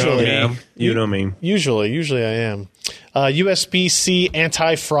PTP? Usually, you know me. Usually, I am. USB-C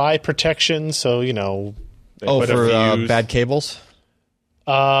anti-fry protection. So for bad cables.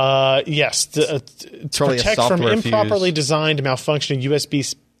 Yes, to protect from improperly designed malfunctioning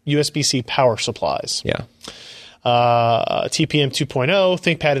USB-C power supplies. Yeah. TPM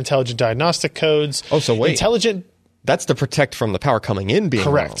 2.0, ThinkPad Intelligent Diagnostic Codes. Oh, so wait. Intelligent. That's to protect from the power coming in being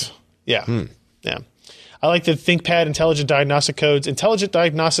correct. Wrong. Yeah. I like the ThinkPad Intelligent Diagnostic Codes. Intelligent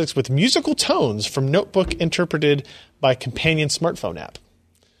diagnostics with musical tones from notebook interpreted by companion smartphone app.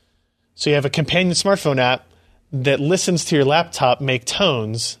 So you have a companion smartphone app that listens to your laptop make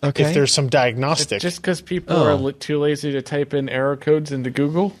tones if there's some diagnostic. Just because people are too lazy to type in error codes into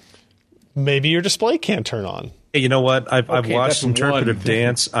Google? Maybe your display can't turn on. Hey, you know what? I've watched interpretive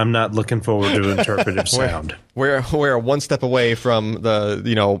dance. I'm not looking forward to interpretive sound. We're one step away from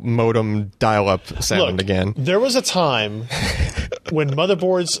the modem dial-up sound again. There was a time when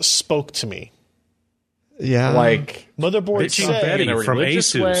motherboards spoke to me. Yeah, like motherboards say in a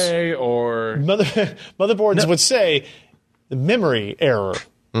religious way, or motherboards would say memory error.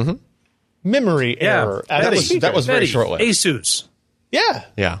 Mm-hmm. Memory error. That was very short-lived. ASUS. Yeah.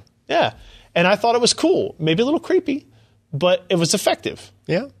 And I thought it was cool, maybe a little creepy, but it was effective.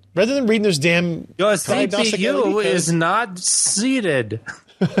 Yeah. Rather than reading those damn your CPU is not seated.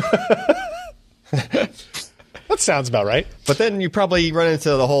 That sounds about right. But then you probably run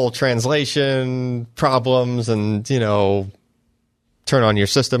into the whole translation problems and, turn on your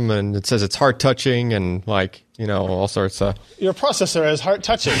system and it says it's hard touching and like, all sorts of. Your processor is hard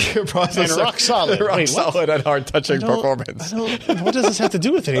touching. Your processor. And rock solid. Rock solid and hard touching performance. What does this have to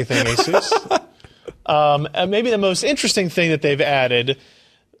do with anything, Asus? And maybe the most interesting thing that they've added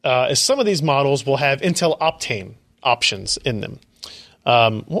is some of these models will have Intel Optane options in them.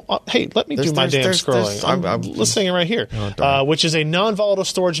 Hey, let me do my damn scrolling. I'm listening right here, which is a non-volatile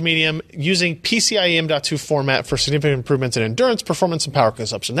storage medium using PCIe M.2 format for significant improvements in endurance, performance, and power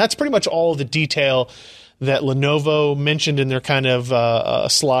consumption. That's pretty much all of the detail that Lenovo mentioned in their kind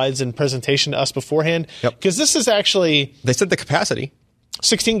of slides and presentation to us beforehand. Because this is actually... They said the capacity.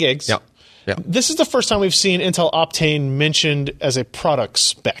 16 gigs. Yeah. This is the first time we've seen Intel Optane mentioned as a product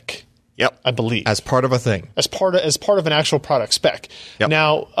spec. Yep, I believe as part of a thing, as part of an actual product spec.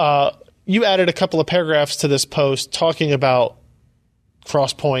 Now, you added a couple of paragraphs to this post talking about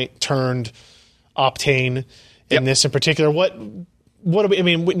Crosspoint turned Optane in this in particular. What do we? I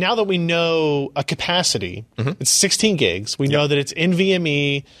mean, now that we know a capacity, it's 16 gigs. We know that it's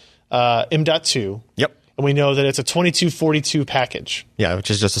NVMe M.2. Yep. And we know that it's a 2242 package. Yeah, which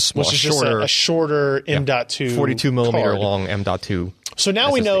is just a shorter M.2 42 millimeter card. long M.2. So now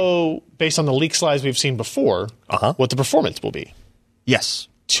SSD. we know, based on the leak slides we've seen before, what the performance will be. Yes.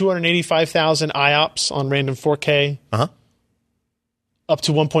 285,000 IOPS on random 4K. Up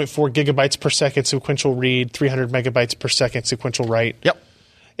to 1.4 gigabytes per second sequential read, 300 megabytes per second sequential write. Yep.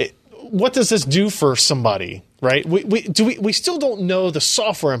 What does this do for somebody, right? We still don't know the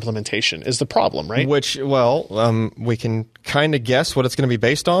software implementation is the problem, right? Which, we can kind of guess what it's going to be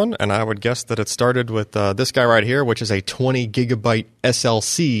based on, and I would guess that it started with this guy right here, which is a 20 gigabyte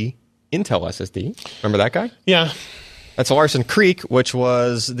SLC Intel SSD. Remember that guy? Yeah. That's Larson Creek, which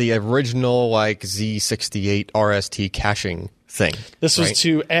was the original Z68 RST caching thing. This was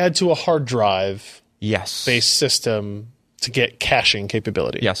to add to a hard drive based system to get caching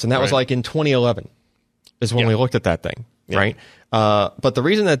capability. Yes, and that was in 2011 is when we looked at that thing, right? But the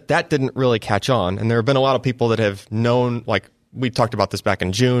reason that didn't really catch on, and there have been a lot of people that have known, we talked about this back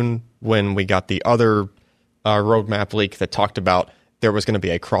in June when we got the other roadmap leak that talked about there was going to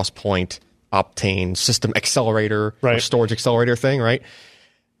be a Crosspoint Optane system accelerator or storage accelerator thing, right?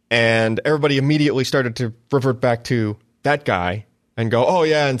 And everybody immediately started to revert back to that guy and go, oh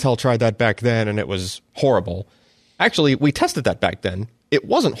yeah, Intel tried that back then and it was horrible. Actually, we tested that back then. It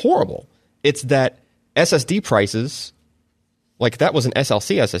wasn't horrible. It's that SSD prices, that was an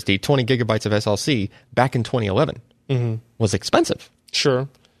SLC SSD, 20 gigabytes of SLC back in 2011, was expensive. Sure.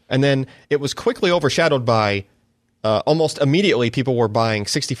 And then it was quickly overshadowed by almost immediately people were buying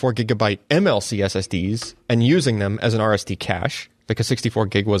 64 gigabyte MLC SSDs and using them as an RSD cache because 64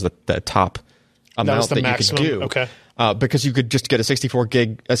 gig was the top amount that you could do. Okay. Because you could just get a 64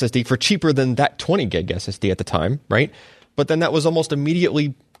 gig SSD for cheaper than that 20 gig SSD at the time, right? But then that was almost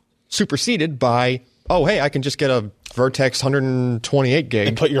immediately superseded by, oh, hey, I can just get a Vertex 128 gig.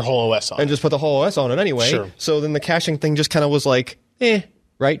 And put your whole OS on and just put the whole OS on it anyway. Sure. So then the caching thing just kind of was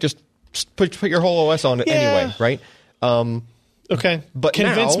right? Just put your whole OS on it anyway, right? Okay. But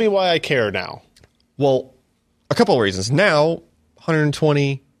convince me why I care now. Well, a couple of reasons. Now,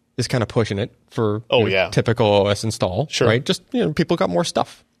 120 is kind of pushing it for typical OS install, right? Just people got more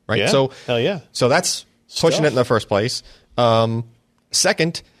stuff, right? Yeah. So hell yeah. So that's pushing it in the first place.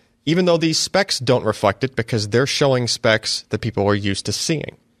 Second, even though these specs don't reflect it because they're showing specs that people are used to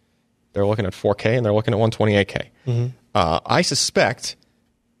seeing. They're looking at 4K and they're looking at 128K. I suspect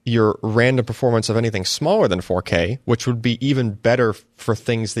your random performance of anything smaller than 4K, which would be even better for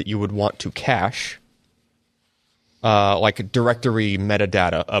things that you would want to cache, like directory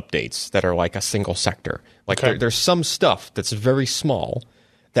metadata updates that are like a single sector. There's some stuff that's very small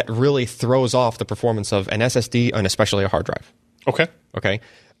that really throws off the performance of an SSD and especially a hard drive. Okay.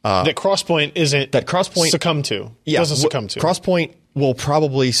 That Crosspoint isn't succumb to. Doesn't succumb to. Crosspoint will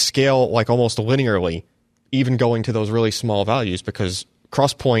probably scale almost linearly, even going to those really small values because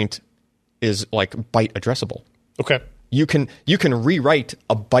Crosspoint is byte addressable. Okay. You can rewrite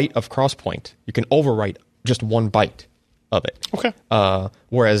a byte of Crosspoint. You can overwrite just 1 byte of it. Okay.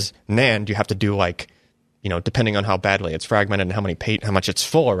 Whereas NAND, you have to do depending on how badly it's fragmented and how much it's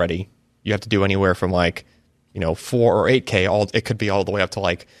full already, you have to do anywhere from 4 or 8K. It could be all the way up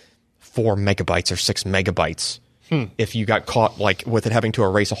to 4 megabytes or 6 megabytes. If you got caught with it having to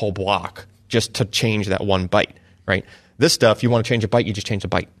erase a whole block just to change that 1 byte, right? This stuff, you want to change a byte, you just change a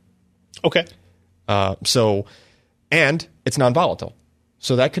byte. Okay. And it's non-volatile.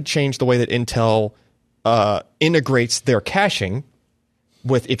 So that could change the way that Intel integrates their caching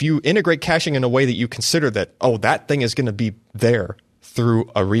if you integrate caching in a way that you consider that, that thing is going to be there through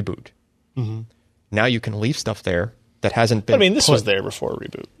a reboot. Now you can leave stuff there that hasn't been. I mean, this was there before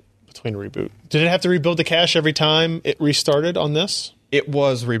reboot. Between reboot, did it have to rebuild the cache every time it restarted on this? It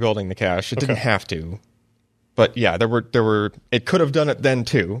was rebuilding the cache. It didn't have to, but yeah, there were. It could have done it then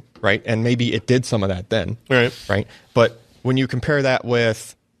too, right? And maybe it did some of that then, right? But when you compare that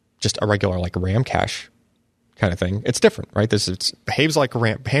with just a regular like RAM cache kind of thing, it's different, right? It behaves like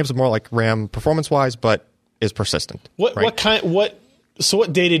RAM, behaves more like RAM performance wise, but is persistent. What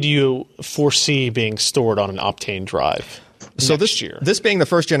data do you foresee being stored on an Optane drive? So this being the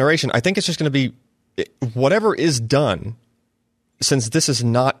first generation, I think it's just going to be whatever is done, since this is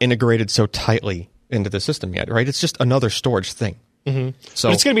not integrated so tightly into the system yet, right? It's just another storage thing. Mm-hmm. So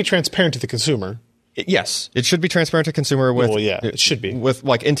but it's going to be transparent to the consumer. Yes, it should be transparent to consumer. It should be with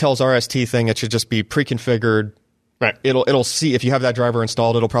like Intel's RST thing. It should just be pre-configured. Right. It'll see if you have that driver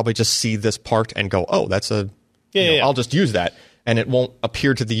installed. It'll probably just see this part and go, "Oh, that's a I'll just use that," and it won't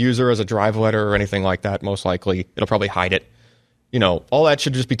appear to the user as a drive letter or anything like that. Most likely, it'll probably hide it. All that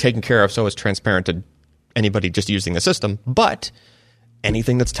should just be taken care of so it's transparent to anybody just using the system. But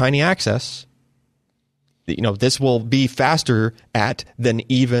anything that's tiny access, this will be faster at than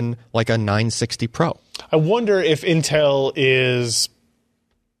even like a 960 Pro. I wonder if Intel is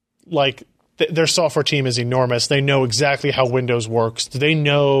like their software team is enormous. They know exactly how Windows works. Do they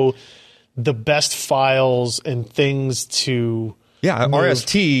know the best files and things to move?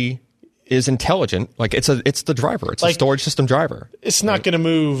 RST is intelligent. Like it's the driver. It's a storage system driver. It's not going to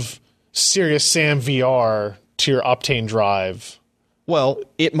move Serious Sam VR to your Optane drive. Well,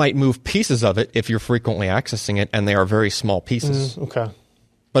 it might move pieces of it if you're frequently accessing it, and they are very small pieces. Okay,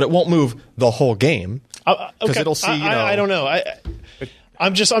 but it won't move the whole game because it'll see. I don't know.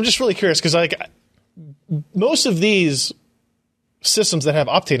 I'm just really curious because like most of these systems that have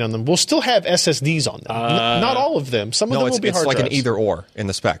Optane on them will still have SSDs on them. Not all of them. Some of them will be hard drives. It's like an either or in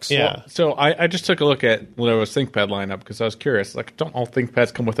the specs. Yeah. Well, so I just took a look at Lenovo's ThinkPad lineup because I was curious. Like, don't all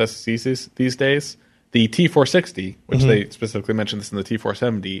ThinkPads come with SSDs these days? The T460, which they specifically mentioned this in the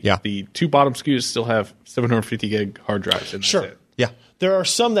T470, the two bottom SKUs still have 750 gig hard drives. And that's it. Yeah. There are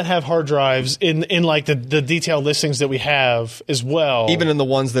some that have hard drives in like the detailed listings that we have as well. Even in the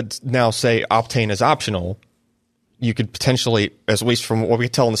ones that now say Optane is optional, you could potentially, at least from what we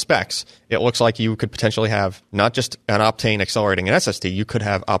tell in the specs, it looks like you could potentially have not just an Optane accelerating an SSD, you could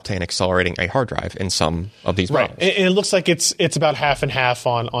have Optane accelerating a hard drive in some of these models. And it looks like it's about half and half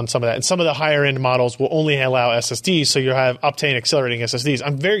on some of that. And some of the higher end models will only allow SSDs, so you'll have Optane accelerating SSDs.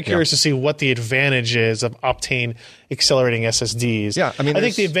 I'm very curious to see what the advantage is of Optane accelerating SSDs. Yeah, I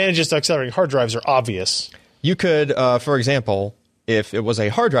think the advantages to accelerating hard drives are obvious. You could, for example, if it was a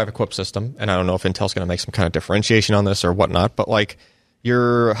hard drive equipped system, and I don't know if Intel's going to make some kind of differentiation on this or whatnot, but like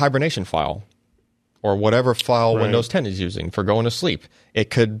your hibernation file or whatever file Windows 10 is using for going to sleep, it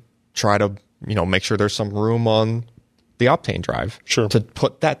could try to make sure there's some room on the Optane drive to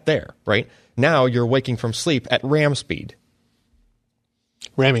put that there. Right now, you're waking from sleep at RAM speed.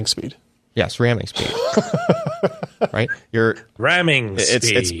 Ramming speed. Yes, ramming speed. Right, you're ramming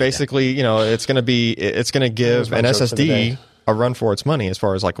speed. It's basically it's going to give an SSD a run for its money as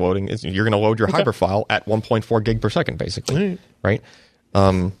far as like loading. You're going to load your Hyper file at 1.4 gig per second, basically, right?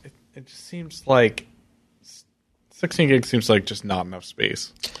 It just seems like 16 gigs seems like just not enough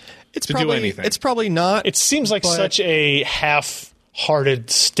space to do anything. It's probably not. It seems like such a half-hearted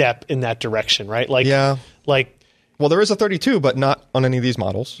step in that direction, right? Like, well, there is a 32, but not on any of these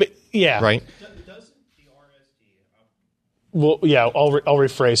models. But, right. Doesn't the RSD? Well, yeah, I'll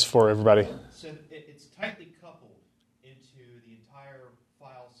rephrase for everybody. So it's tightly coupled into the entire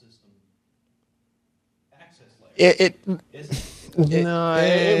file system access layer.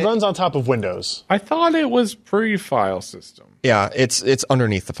 It runs on top of Windows. I thought it was pre-file system. Yeah, it's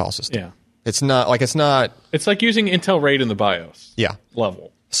underneath the file system. Yeah. It's not. It's like using Intel RAID in the BIOS. Yeah.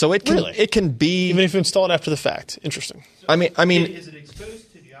 Level. So it can be even if installed after the fact. Interesting. So I mean, is it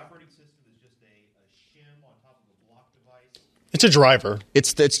exposed to the operating system as just a shim on top of a block device? It's a driver.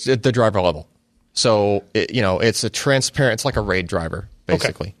 It's the driver level. So it's a transparent. It's like a RAID driver,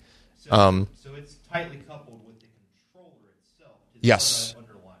 basically. Okay. So it's tightly coupled with the controller itself. Yes.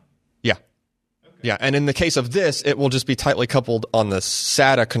 Yeah. Okay. Yeah, and in the case of this, it will just be tightly coupled on the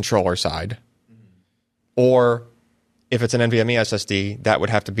SATA controller side, or if it's an NVMe SSD, that would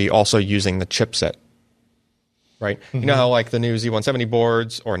have to be also using the chipset, right? Mm-hmm. You know how like the new Z170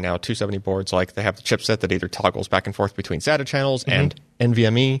 boards or now 270 boards, like they have the chipset that either toggles back and forth between SATA channels and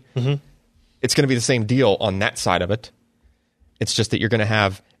NVMe. Mm-hmm. It's going to be the same deal on that side of it. It's just that you're going to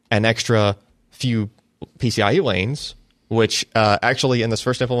have an extra few PCIe lanes, which actually in this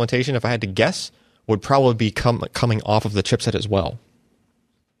first implementation, if I had to guess, would probably be coming off of the chipset as well.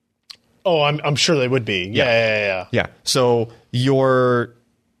 Oh, I'm sure they would be. Yeah. Yeah. So you're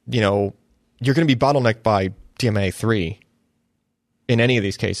going to be bottlenecked by DMA 3 in any of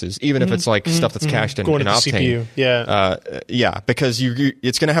these cases, even if it's like stuff that's cached in Going to the Optane. CPU. Yeah. Because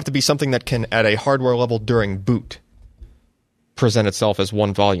it's going to have to be something that can, at a hardware level during boot, present itself as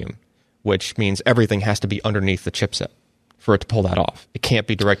one volume, which means everything has to be underneath the chipset for it to pull that off. It can't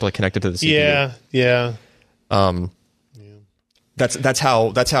be directly connected to the CPU. Yeah. That's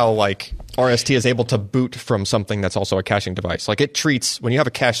how like RST is able to boot from something that's also a caching device. Like it treats, when you have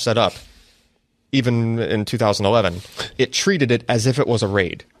a cache set up, even in 2011, it treated it as if it was a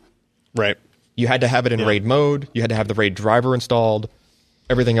RAID. Right. You had to have it in RAID mode. You had to have the RAID driver installed.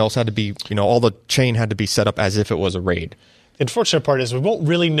 Everything else had to be, all the chain had to be set up as if it was a RAID. The unfortunate part is we won't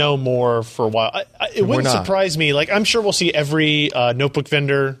really know more for a while. It wouldn't surprise me. Like, I'm sure we'll see every notebook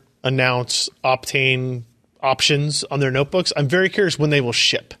vendor announce Optane options on their notebooks. I'm very curious when they will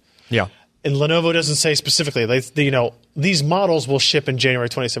ship. Yeah. And Lenovo doesn't say specifically. These models will ship in January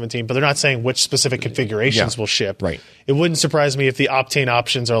 2017, but they're not saying which specific configurations will ship. Right. It wouldn't surprise me if the Optane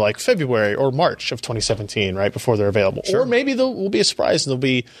options are like February or March of 2017, right before they're available. Sure. Or maybe will be a surprise and they'll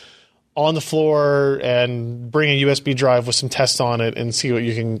be on the floor and bring a USB drive with some tests on it and see what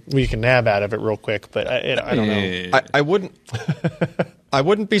you can nab out of it real quick. But I don't know. I wouldn't. I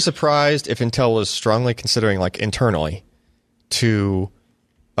wouldn't be surprised if Intel was strongly considering, like, internally to.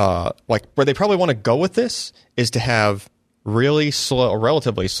 Where they probably want to go with this is to have really slow, or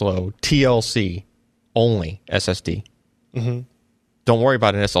relatively slow TLC only SSD. Mm-hmm. Don't worry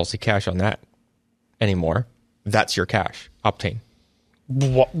about an SLC cache on that anymore. That's your cache, Optane.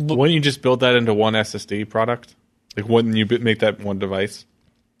 Wouldn't you just build that into one SSD product? Like, wouldn't you make that one device?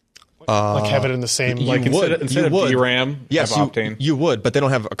 Like have it in the same. Like instead of DRAM, yes, have Optane. You would, but they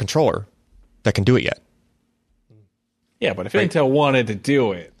don't have a controller that can do it yet. Yeah, but if Intel wanted to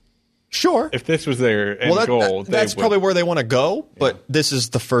do it, sure. If this was their end goal, that's probably where they want to go. But this is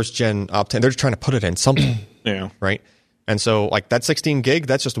the first gen Optane. They're just trying to put it in something. Yeah. Right. And so, like that 16 gig,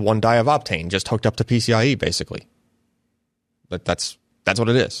 that's just one die of Optane, just hooked up to PCIe, basically. But that's what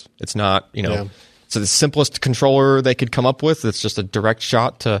it is. It's not, it's the simplest controller they could come up with. It's just a direct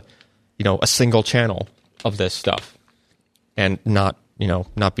shot to, a single channel of this stuff, and not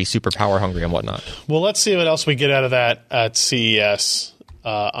be super power hungry and whatnot. Well, let's see what else we get out of that at CES.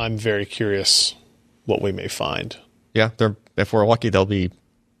 I'm very curious what we may find. Yeah, if we're lucky, there'll be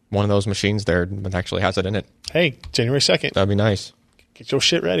one of those machines there that actually has it in it. Hey, January 2nd. That'd be nice. Get your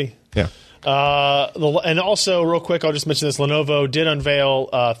shit ready. Yeah. And also, real quick, I'll just mention this. Lenovo did unveil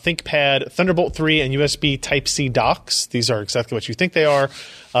ThinkPad Thunderbolt 3 and USB Type-C docks. These are exactly what you think they are.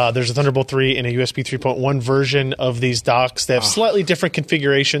 There's a Thunderbolt 3 and a USB 3.1 version of these docks. They have slightly different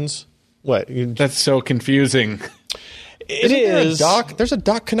configurations. What? That's so confusing. It is. There's a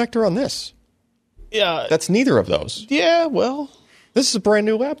dock connector on this. Yeah. That's neither of those. Yeah, well. This is a brand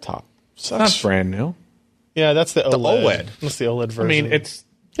new laptop. It's not brand new. Yeah, that's the OLED. The OLED. That's the OLED version. I mean, it's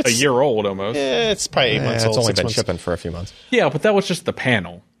a year old almost. Yeah, it's probably 8 months old. It's only been months. shipping for a few months. Yeah, but that was just the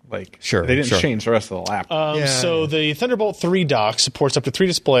panel. Like, sure, they didn't change the rest of the laptop. So the Thunderbolt 3 dock supports up to 3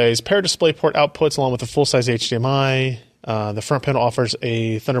 displays, paired DisplayPort outputs along with a full-size HDMI. The front panel offers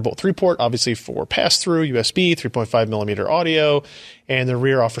a Thunderbolt 3 port, obviously for pass-through, USB, 3.5 millimeter audio, and the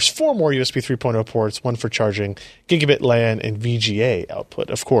rear offers 4 more USB 3.0 ports, one for charging, gigabit LAN, and VGA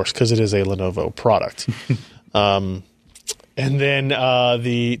output, of course, because it is a Lenovo product. And then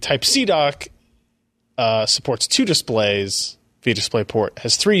the Type-C dock supports 2 displays via DisplayPort,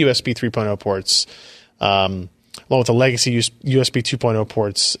 has 3 USB 3.0 ports, along with the legacy USB 2.0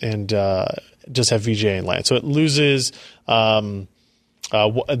 ports, and does have VGA and LAN. So it loses the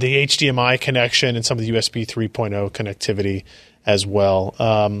HDMI connection and some of the USB 3.0 connectivity as well.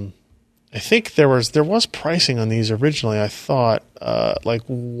 I think there was pricing on these originally. I thought like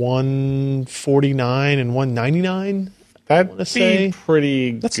 $149 and $199. That'd be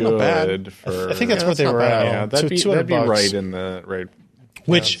pretty that's good. Not bad. I think that's what they were at. Yeah, that'd be right in the right.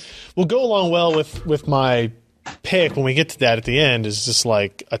 Which will go along well with my pick when we get to that at the end. Is just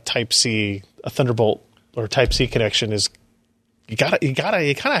like a Type-C, a Thunderbolt or Type-C connection is you kind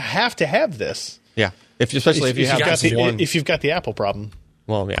of have to have this. Yeah, if you've got the Apple problem.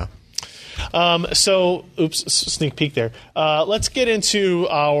 Well, yeah. So, sneak peek there. Let's get into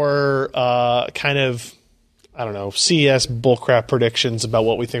our kind of, I don't know, CES bullcrap predictions about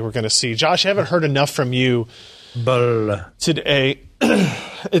what we think we're going to see. Josh, I haven't heard enough from you today.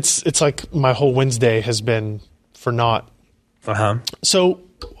 It's like my whole Wednesday has been for naught. So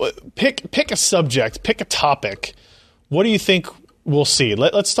pick a subject, pick a topic. What do you think we'll see.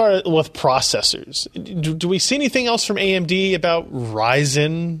 Let's start with processors. Do we see anything else from AMD about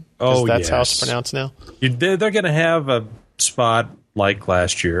Ryzen? Oh, that's how yes. it's pronounced now. They're going to have a spot like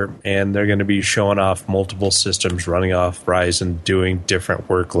last year, and they're going to be showing off multiple systems running off Ryzen doing different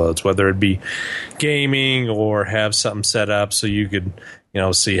workloads, whether it be gaming or have something set up so you could,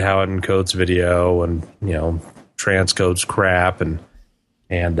 see how it encodes video and, transcodes crap and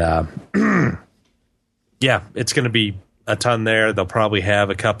yeah, it's going to be a ton there. They'll probably have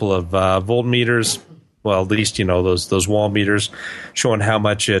a couple of voltmeters. Well, at least, those wall meters showing how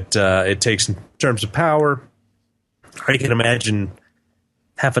much it takes in terms of power. I can imagine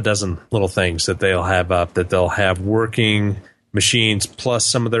half a dozen little things that they'll have up, that they'll have working machines plus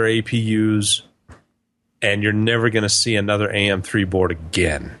some of their APUs, and you're never going to see another AM3 board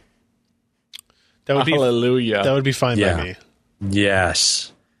again. That would Hallelujah. That would be fine Yeah. by me.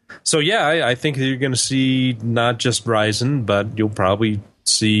 Yes. So, yeah, I think that you're going to see not just Ryzen, but you'll probably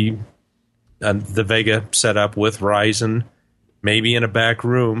see the Vega set up with Ryzen, maybe in a back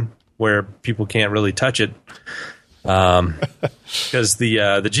room where people can't really touch it. Because the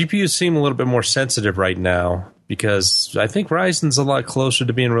GPUs seem a little bit more sensitive right now, because I think Ryzen's a lot closer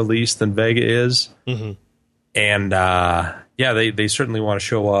to being released than Vega is. Mm-hmm. And, they certainly want to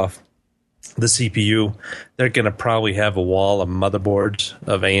show off the CPU. They're going to probably have a wall of motherboards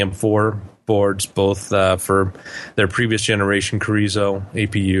of AM4 boards, both for their previous generation Carrizo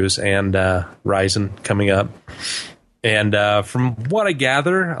APUs and Ryzen coming up. And from what I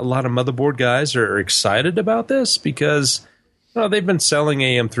gather, a lot of motherboard guys are excited about this because they've been selling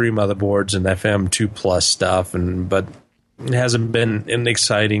AM3 motherboards and FM2 Plus stuff, but it hasn't been an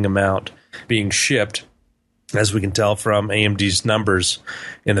exciting amount being shipped, as we can tell from AMD's numbers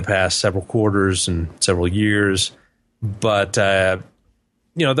in the past several quarters and several years. But, there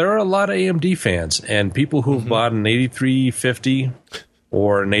are a lot of AMD fans and people who have bought an 8350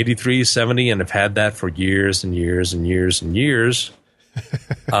 or an 8370 and have had that for years and years and years and years.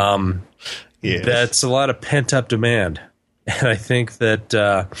 Yes. That's a lot of pent-up demand. And I think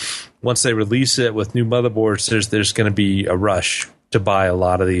that once they release it with new motherboards, there's going to be a rush to buy a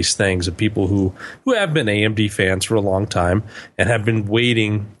lot of these things, of people who have been AMD fans for a long time and have been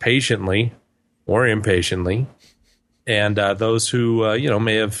waiting patiently or impatiently, and those who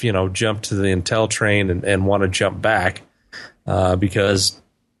may have jumped to the Intel train and want to jump back because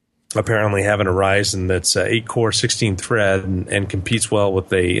apparently having a Ryzen that's 8-core 16-thread and competes well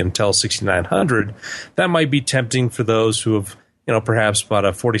with a Intel 6900, that might be tempting for those who have perhaps bought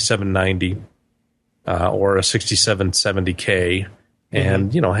a 4790 or a 6770K.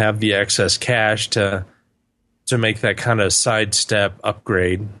 And have the excess cash to make that kind of sidestep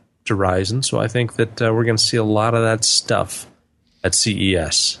upgrade to Ryzen. So I think that we're going to see a lot of that stuff at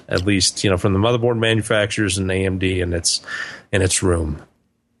CES, at least from the motherboard manufacturers and AMD in its room.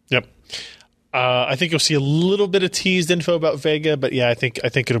 Yep. I think you'll see a little bit of teased info about Vega, but yeah, I think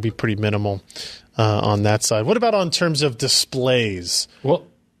it'll be pretty minimal on that side. What about on terms of displays? Well,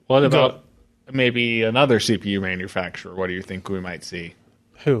 what about maybe another CPU manufacturer? What do you think we might see?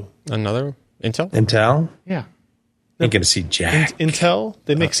 Who? Another Intel? Intel? Yeah. Ain't going to see Jack. Intel?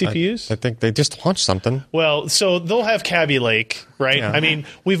 They make CPUs? I think they just launched something. Well, so they'll have Kaby Lake, right? Yeah. I mean,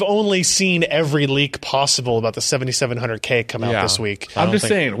 we've only seen every leak possible about the 7700K come out this week. I'm just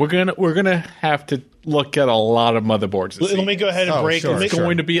saying we're gonna have to look at a lot of motherboards. Let me go ahead and break. sure, It's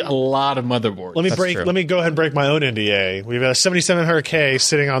going to be a lot of motherboards. true. Let me go ahead and break my own NDA. We've got a 7700K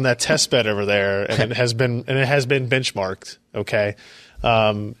sitting on that test bed over there, and it has been benchmarked. Okay,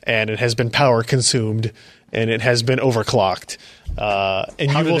 and it has been power consumed, and it has been overclocked. And How you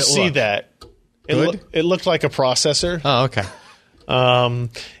did will it see look? that it looked like a processor. Oh, okay.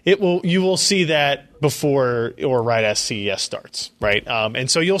 You will see that before or right as CES starts, right? And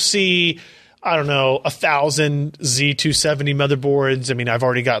so you'll see, I don't know, 1,000 Z270 motherboards. I mean, I've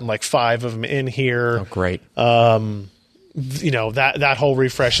already gotten like 5 of them in here. Oh, great. That whole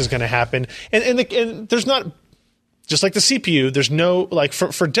refresh is going to happen, and there's not, just like the CPU. There's no, like,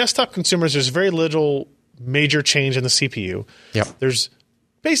 for desktop consumers, there's very little major change in the CPU. Yep. There's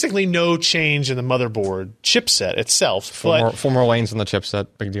basically no change in the motherboard chipset itself. Four more lanes on the chipset.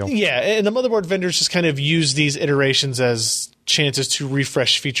 Big deal. Yeah, and the motherboard vendors just kind of use these iterations as chances to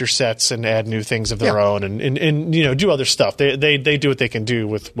refresh feature sets and add new things of their own, and do other stuff. They do what they can do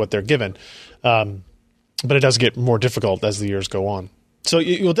with what they're given, but it does get more difficult as the years go on. So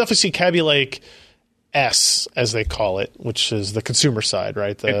you'll definitely see Kaby Lake S, as they call it, which is the consumer side,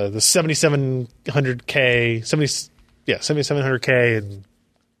 right? The 7700K, 7700K, and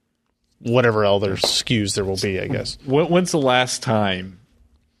whatever other SKUs there will be, I guess. When's the last time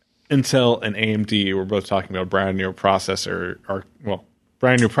Intel and AMD were both talking about brand new processors,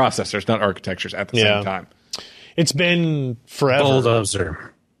 not architectures, at the same time. It's been forever.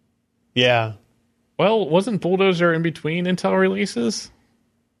 Bulldozer. Yeah. Well, wasn't Bulldozer in between Intel releases?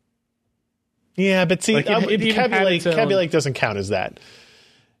 Yeah, but see, Like, it even Kaby had Lake, its own- Kaby Lake doesn't count as that.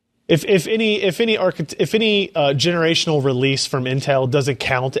 If any generational release from Intel doesn't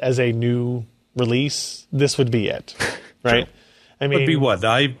count as a new release, this would be it, right? I mean, Would be what?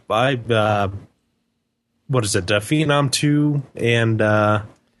 What is it? Phenom 2 and the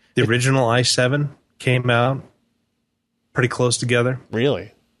original i7 came out pretty close together.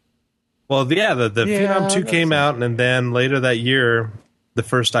 really? Well, yeah, the Phenom 2 came out, and then later that year, the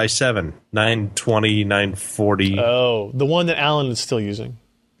first i7, 920, 940. Oh, the one that Alan is still using.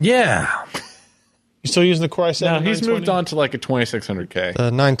 Yeah. You still using the Core i7? No, he's 920? moved on to like a 2600K.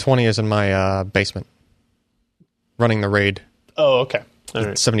 The 920 is in my basement, running the RAID, Oh, okay. All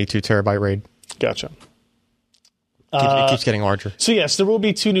right, 72 terabyte RAID. gotcha. It keeps getting larger. So yes, there will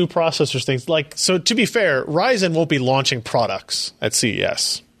be two new processors things. Like, so to be fair, Ryzen won't be launching products at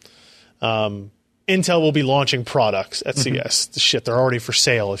CES. Intel will be launching products at CES. Shit, they're already for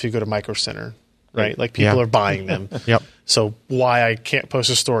sale if you go to Micro Center, right? Like people Yeah. are buying them. Yep. So why I can't post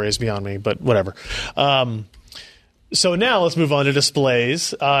a story is beyond me, but whatever. So now let's move on to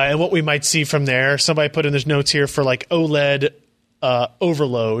displays and what we might see from there. Somebody put in his notes here for like OLED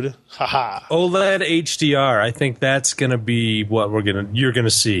overload. Haha. OLED HDR. I think that's going to be what you're going to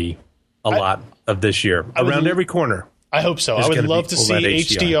see a lot of this year would around l- every corner. I hope so. There's I would gonna love be to see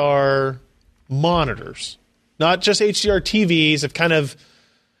OLED HDR monitors, not just HDR TVs. I've kind of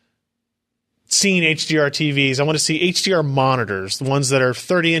seen HDR TVs. I want to see HDR monitors, the ones that are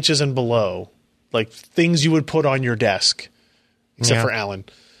 30 inches and below, like things you would put on your desk, except Yeah. for Alan,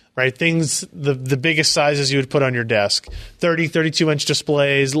 right? Things, the biggest sizes you would put on your desk, 30, 32-inch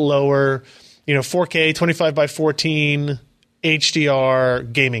displays, lower, 4K, 25 by 14, HDR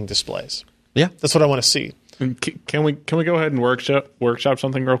gaming displays. Yeah. That's what I want to see. And can we go ahead and workshop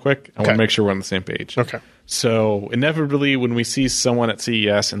something real quick? I want Okay. to make sure we're on the same page. Okay. So inevitably, when we see someone at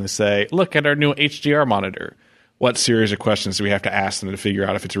CES and they say, "Look at our new HDR monitor," what series of questions do we have to ask them to figure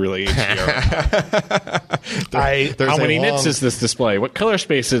out if it's really HDR? How many nits is this display? What color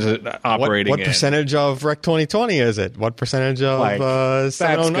space is it operating What in? percentage of Rec 2020 is it? What percentage of Like, that's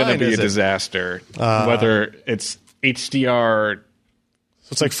 709 going to be a is it? disaster. Whether it's HDR So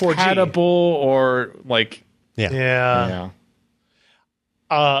it's like 4G. compatible or like, Yeah.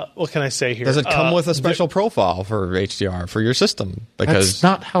 Yeah. What can I say here? Does it come with a special profile for HDR for your system? that's Because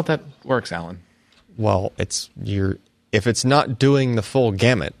not how that works, Alan. well, if it's not doing the full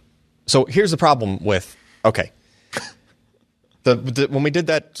gamut. So here's the problem with when we did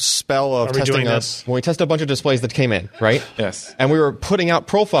that spell of Are we testing doing this? when we tested a bunch of displays that came in, right? Yes. And we were putting out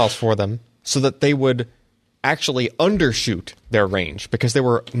profiles for them so that they would actually undershoot their range because they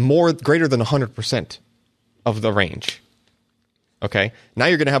were greater than 100% of the range. Okay? Now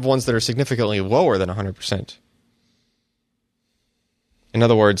you're going to have ones that are significantly lower than 100%. In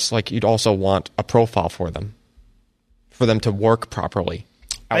other words, like you'd also want a profile for them to work properly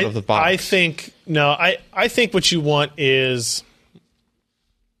out of the box. I think what you want is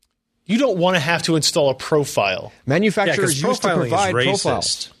you don't want to have to install a profile. Manufacturers used to profiling provide is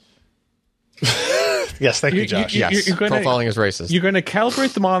profiles. racist. Yes, thank you, Josh. Yes, profiling is racist. You're going to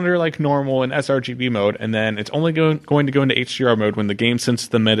calibrate the monitor like normal in sRGB mode, and then it's only going to go into HDR mode when the game senses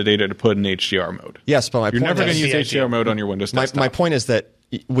the metadata to put in HDR mode. Yes, but You're never going to use the HDR mode on your Windows desktop. my point is that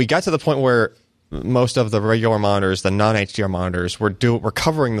we got to the point where most of the regular monitors, the non-HDR monitors, were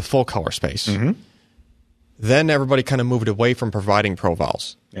covering the full color space. Mm-hmm. Then everybody kind of moved away from providing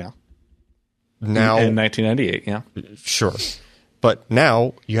profiles. Yeah. Now, In 1998, yeah. sure. But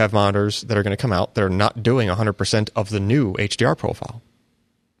now you have monitors that are going to come out that are not doing 100% of the new HDR profile.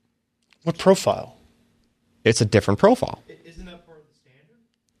 What profile? It's a different profile. Isn't that part of the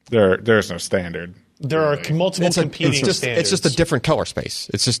standard? There's no standard. There are multiple competing it's standards. just a different color space.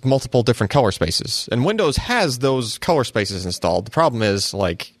 It's just multiple different color spaces. And Windows has those color spaces installed. The problem is,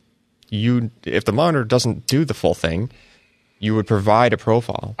 like, if the monitor doesn't do the full thing, you would provide a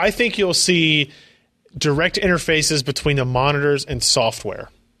profile. I think you'll see direct interfaces between the monitors and software.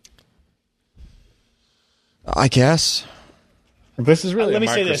 I guess. This is really Let a me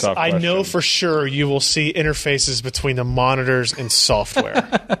say this. Microsoft I know question. for sure you will see interfaces between the monitors and software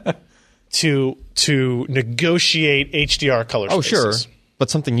to negotiate HDR color Oh, spaces. sure. But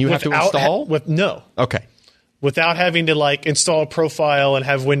something you have to install? No. Okay. Without having to like install a profile and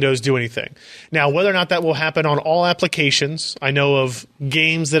have Windows do anything. Now, whether or not that will happen on all applications, I know of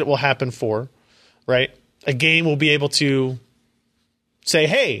games that it will happen for, right? A game will be able to say,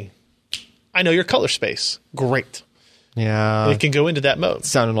 hey, I know your color space. Great. Yeah. It can go into that mode.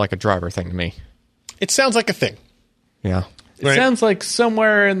 Sounded like a driver thing to me. It sounds like a thing. Yeah. It Right. sounds like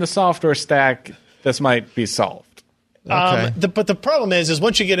somewhere in the software stack this might be solved. Okay. But the problem is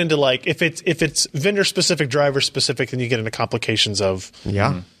once you get into like if it's vendor specific, driver specific, then you get into complications of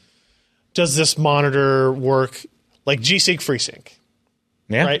Yeah. does this monitor work like G-Sync FreeSync?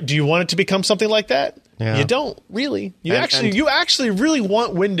 Yeah. Right? Do you want it to become something like that? Yeah. You don't really. You And- actually really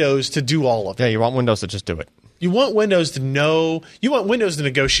want Windows to do all of it. Yeah, you want Windows to just do it. You want Windows to know. You want Windows to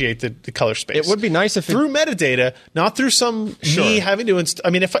negotiate the color space. It would be nice if through metadata, not through some me having to. I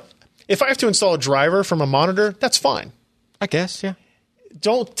mean, if I have to install a driver from a monitor, that's fine. I guess, yeah.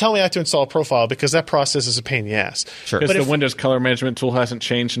 Don't tell me I have to install a profile because that process is a pain in the ass. Sure. Because But the Windows color management tool hasn't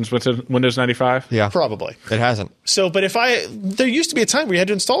changed since Windows 95. Yeah. Probably. It hasn't. So, but there used to be a time where you had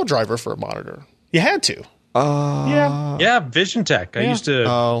to install a driver for a monitor. You had to. Yeah, Vision Tech. I used to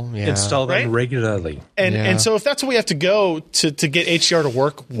install that Right? regularly. And Yeah. and so if that's what we have to go to get HDR to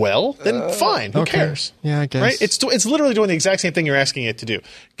work well, then fine. Who okay. cares? Yeah, I guess. Right? It's literally doing the exact same thing you're asking it to do,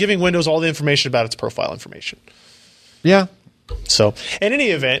 giving Windows all the information about its profile information. Yeah. So, in any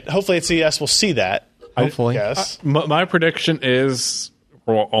event, hopefully at CES we'll see that. Hopefully. Yes. My prediction is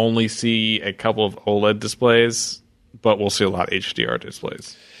we'll only see a couple of OLED displays, but we'll see a lot of HDR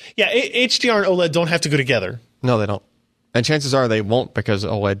displays. Yeah, HDR and OLED don't have to go together. No, they don't. And chances are they won't because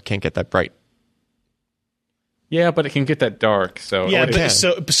OLED can't get that bright. Yeah, but it can get that dark. So Yeah, it can.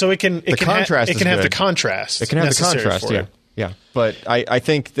 so it can The contrast it can is have the good. contrast. It can have the necessary contrast, for yeah. it. Yeah. But I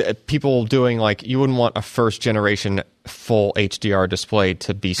think that people doing like you wouldn't want a first generation full HDR display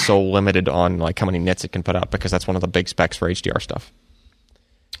to be so limited on like how many nits it can put out because that's one of the big specs for HDR stuff.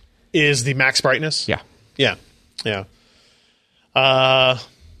 Is the max brightness? Yeah. Yeah.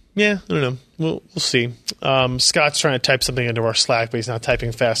 Yeah, I don't know. We'll see. Scott's trying to type something into our Slack, but he's not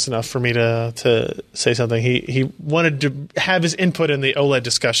typing fast enough for me to say something. He wanted to have his input in the OLED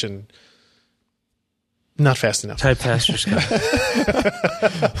discussion. Not fast enough. Type faster, Scott.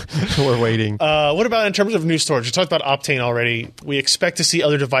 We're waiting. What about in terms of new storage? We talked about Optane already. We expect to see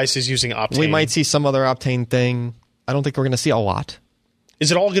other devices using Optane. We might see some other Optane thing. I don't think we're going to see a lot.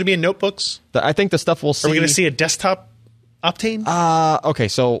 Is it all going to be in notebooks? I think the stuff we'll see. Are we going to see a desktop Optane? Okay,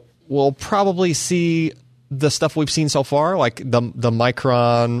 so we'll probably see the stuff we've seen so far, like the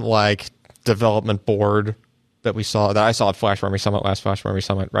Micron like development board that we saw that I saw at Flash Memory Summit last Flash Memory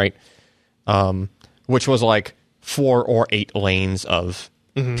Summit, right? Which was like 4 or 8 lanes of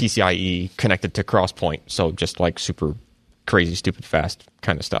PCIe connected to Crosspoint, so just like super crazy, stupid, fast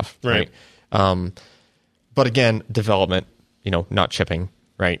kind of stuff, Right. But again, development, not shipping,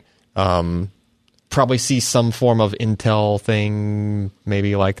 right? Probably see some form of Intel thing,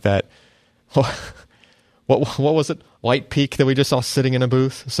 maybe like that. What was it? Light Peak that we just saw sitting in a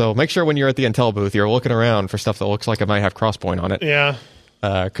booth. So make sure when you're at the Intel booth, you're looking around for stuff that looks like it might have Crosspoint on it. Yeah.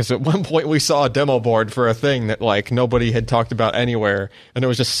 Because at one point we saw a demo board for a thing that like nobody had talked about anywhere, and it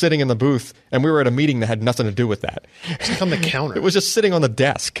was just sitting in the booth, and we were at a meeting that had nothing to do with that. It's like on the counter. It was just sitting on the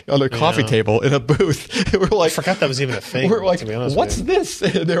desk on a coffee table in a booth. We're like, I forgot that was even a thing. we're like, to be honest what's with you. this?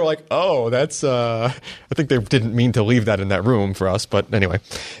 And they were like, oh, that's. I think they didn't mean to leave that in that room for us, but anyway.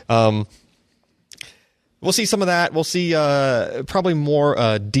 We'll see some of that. We'll see probably more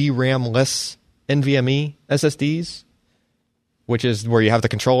DRAM-less NVMe SSDs, which is where you have the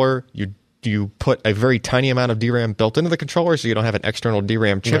controller. You put a very tiny amount of DRAM built into the controller, so you don't have an external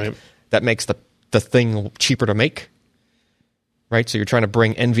DRAM chip. Right. That makes the thing cheaper to make. Right, so you're trying to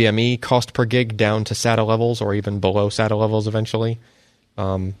bring NVMe cost per gig down to SATA levels or even below SATA levels eventually.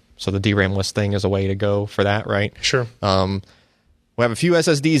 So the DRAM-less thing is a way to go for that, right? Sure. We have a few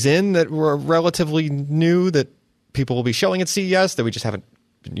SSDs in that were relatively new that people will be showing at CES that we just haven't,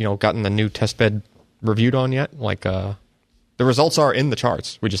 gotten the new testbed reviewed on yet. Like the results are in the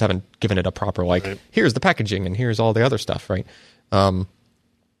charts. We just haven't given it a proper here's the packaging and here's all the other stuff, right?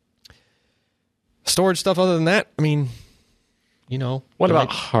 Storage stuff. Other than that, I mean, What about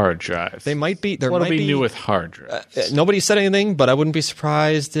hard drives? they might be. What'll be new with hard drives? Nobody said anything, but I wouldn't be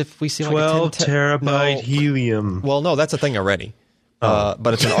surprised if we see like 12 a 10 terabyte No. helium. Well, no, that's a thing already.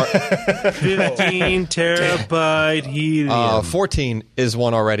 But it's an 15 terabyte helium. 14 is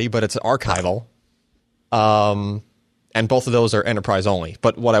one already, but it's archival. And both of those are enterprise only.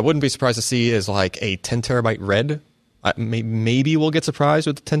 But what I wouldn't be surprised to see is like a 10 terabyte RED. Maybe we'll get surprised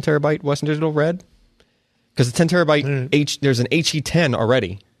with the 10 terabyte Western Digital RED. Because the 10 terabyte there's an HE10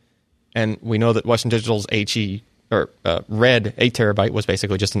 already. And we know that Western Digital's RED 8 terabyte was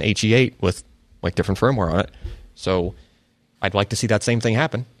basically just an HE8 with like different firmware on it. So I'd like to see that same thing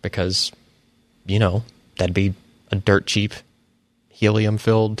happen because, that'd be a dirt cheap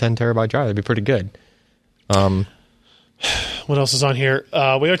helium-filled 10 terabyte drive. That'd be pretty good. What else is on here? We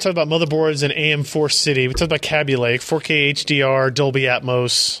already talked about motherboards and AM4 City. We talked about Kaby Lake, 4K HDR, Dolby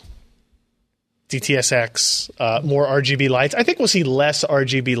Atmos, DTSX, more RGB lights. I think we'll see less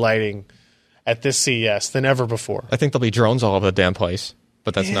RGB lighting at this CES than ever before. I think there'll be drones all over the damn place,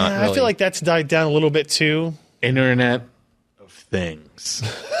 but that's not really... I feel like that's died down a little bit too. Internet of Things.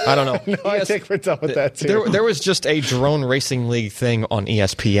 I don't know. No, I think we're done with that too. There was just a drone racing league thing on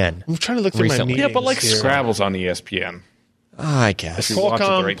ESPN. I'm trying to look through my recently. meetings. Yeah, but like here. Scrabble's on ESPN. I guess. If you watch it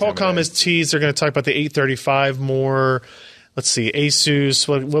the right time of Qualcomm day. has teased they're going to talk about the 835 more. Let's see, Asus.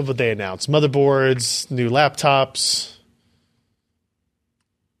 What would they announce? Motherboards, new laptops,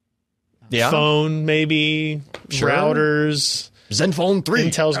 Yeah. phone maybe, Sure. routers. Zenfone 3.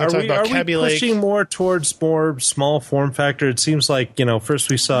 Intel's going to talk about Kaby Lake. pushing more towards more small form factor? It seems like, first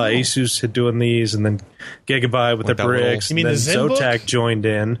we saw Asus doing these, and then Gigabyte with their that little- bricks. You mean and the then ZenBook? Zotac joined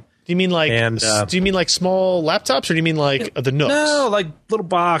in. Do you mean like small laptops, or do you mean like the Nooks? No, like little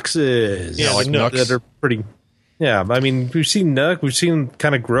boxes. Yeah, like Nooks. that are pretty. Yeah, I mean, we've seen Nook. We've seen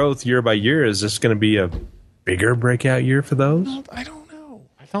kind of growth year by year. Is this going to be a bigger breakout year for those? I don't know.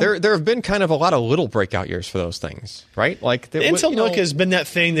 There have been kind of a lot of little breakout years for those things, right? Like The Intel Nook has been that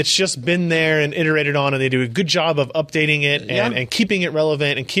thing that's just been there and iterated on, and they do a good job of updating it and keeping it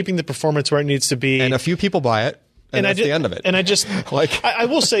relevant and keeping the performance where it needs to be. and a few people buy it, and that's the end of it. And I just Like- I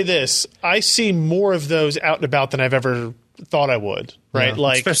will say this: I see more of those out and about than I've ever thought I would. Right,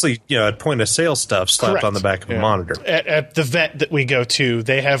 like Especially at point of sale stuff slapped Correct. on the back of a monitor. at the vet that we go to,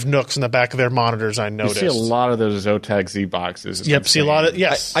 they have Nooks in the back of their monitors. I You noticed. see a lot of those Zotac Z boxes. It's Yep, see a lot of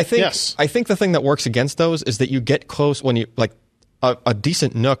yes. I think yes. I think the thing that works against those is that you get close when you like a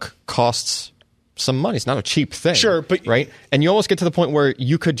decent Nook costs some money. It's not a cheap thing, Sure, but- right? And you almost get to the point where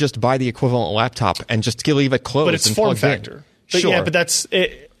you could just buy the equivalent laptop and just leave it closed. but it's and form plugged in. factor. But Sure, yeah, but that's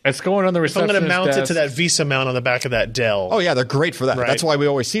it. It's going on the If I'm receptionist going to mount it to desk. that Visa mount on the back of that Dell, Oh yeah, they're great for that. Right. That's why we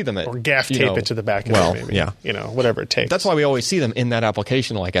always see them at or gaff you tape know, it to the back of well, it, maybe. yeah. Whatever it takes. That's why we always see them in that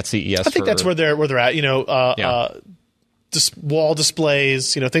application, like at CES. I think that's where they're at. Wall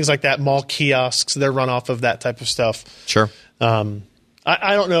displays, things like that, mall kiosks. They're run off of that type of stuff. Sure.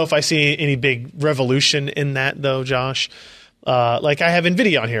 I don't know if I see any big revolution in that though, Josh. Like I have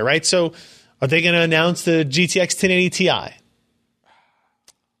NVIDIA on here, right? So are they going to announce the GTX 1080 Ti?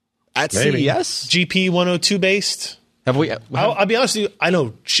 At Maybe. CES, GP 102 based? have we? I'll be honest with you, I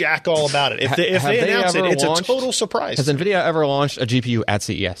know jack all about it. If they have they announce it, ever it's launched- a total surprise. Has NVIDIA ever launched a GPU at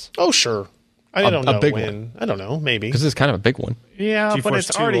CES? Oh, sure. I don't know a big when. one. I don't know. Maybe. Because it's kind of a big one. Yeah, but GeForce it's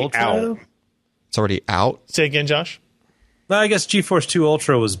 2 already Ultra? out. It's already out. Say again, Josh. No, I guess GeForce 2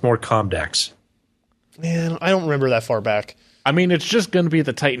 Ultra was more Comdex. Man, I don't remember that far back. I mean, it's just going to be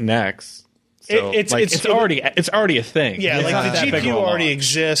the Titan X. So, It's already a thing. Yeah, It's like not the that big of GPU a already launch.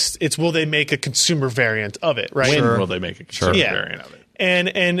 exists. It's will they make a consumer variant of it, right? When will they make a consumer Yeah. variant of it?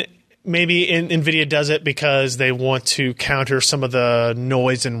 And maybe NVIDIA does it because they want to counter some of the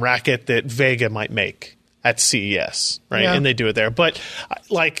noise and racket that Vega might make at CES, right? Yeah. And they do it there. But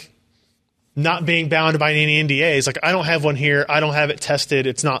like not being bound by any NDAs, like I don't have one here. I don't have it tested.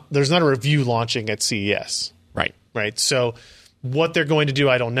 There's not a review launching at CES, Right. right? So what they're going to do,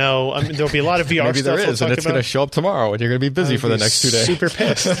 I don't know. I mean, there'll be a lot of VR Maybe stuff. there we'll is, and talk it's going to about. show up tomorrow, and you're going to be busy for the next 2 days. Super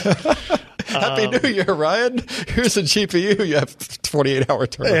pissed. Happy New Year, Ryan. Here's a GPU. You have 48-hour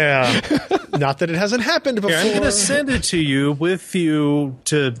turnaround. Yeah. Not that it hasn't happened before. I'm going to send it to you with you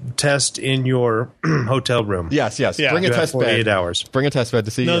to test in your hotel room. Yes. Yeah. Bring a You have test 48 bed. hours. Bring a test bed to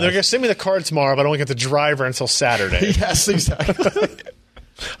see. No, they're going to send me the card tomorrow, but I don't get the driver until Saturday. Yes, exactly.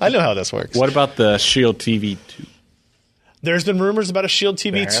 I know how this works. What about the Shield TV 2? There's been rumors about a Shield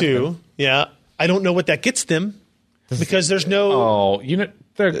There TV have 2. Yeah. I don't know what that gets them because there's no. Oh,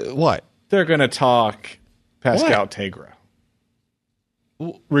 they're What? going to talk Pascal What? Tegra.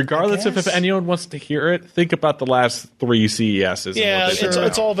 Regardless of if anyone wants to hear it, think about the last 3 CESs. Yeah, and what they put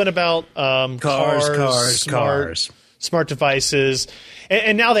it's out. all been about Cars. smart devices.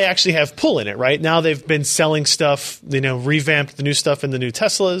 And now they actually have pull in it, right? Now they've been selling stuff, revamped the new stuff in the new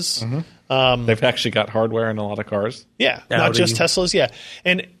Teslas. Mm-hmm. They've actually got hardware in a lot of cars. Yeah, not Audi. just Teslas. Yeah,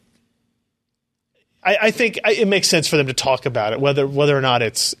 and I think it makes sense for them to talk about it. Whether or not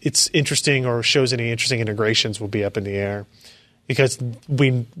it's interesting or shows any interesting integrations will be up in the air, because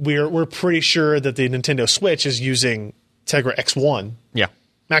we're pretty sure that the Nintendo Switch is using Tegra X1, Yeah.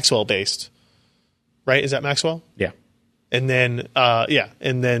 Maxwell based, right? Is that Maxwell? Yeah. And then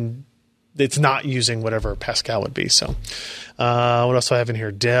and then it's not using whatever Pascal would be. So what else do I have in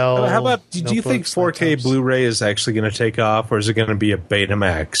here? Dell. How about, do you think notebooks, 4K laptops. Blu-ray is actually going to take off, or is it going to be a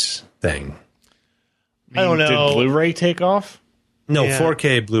Betamax thing? I don't know. Did Blu-ray take off? No, Yeah.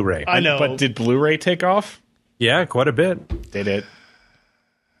 4K Blu-ray. I know. But did Blu-ray take off? Yeah, quite a bit. Did it?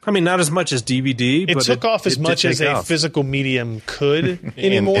 I mean, not as much as DVD, It but took off as did much as take a off. physical medium could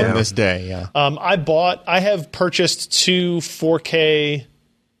anymore. in this day, yeah. I have purchased 2 4K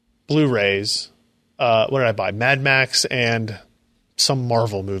Blu-rays. What did I buy? Mad Max and some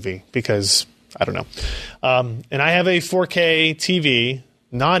Marvel movie because I don't know. And I have a 4K TV,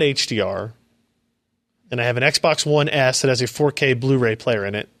 not HDR, and I have an Xbox One S that has a 4K Blu-ray player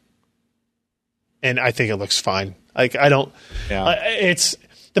in it, and I think it looks fine. Like I don't. Yeah. It's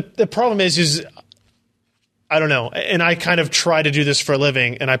the problem is I don't know, and I kind of try to do this for a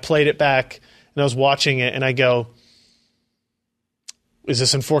living, and I played it back and I was watching it, and I go, "Is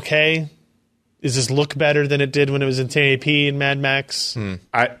this in 4K? Does this look better than it did when it was in 1080p in Mad Max?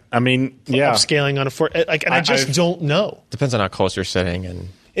 I mean, yeah. Upscaling on a 4, like, and I just don't know." Depends on how close you're sitting, and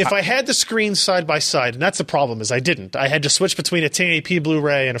If I had the screens side by side, and that's the problem, is I didn't. I had to switch between a 1080p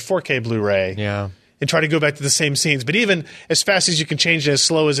Blu-ray and a 4K Blu-ray. yeah. And try to go back to the same scenes. But even as fast as you can change it, as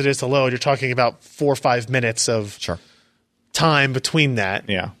slow as it is to load, you're talking about 4 or 5 minutes of Sure. time between that.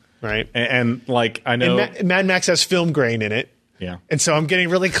 Yeah. Right? And like, I know. And Mad Max has film grain in it. yeah. And so I'm getting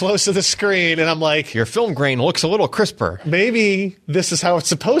really close to the screen, and I'm like, Your film grain looks a little crisper. maybe this is how it's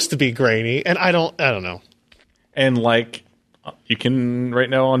supposed to be grainy. And I don't know. And like, you can, right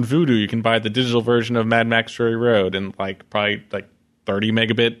now on Vudu, you can buy the digital version of Mad Max Fury Road and like probably like 30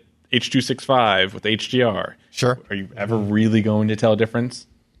 megabit H.265 with HDR. Sure. Are you ever really going to tell a difference?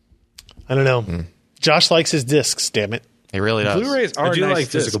 I don't know. Josh likes his discs, damn it. It really does. Blu-rays are I do nice like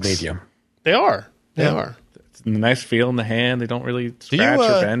physical discs. medium. They are. They are. It's a nice feel in the hand. They don't really scratch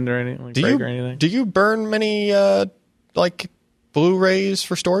or bend or anything, like break or anything. Do you burn many like Blu-rays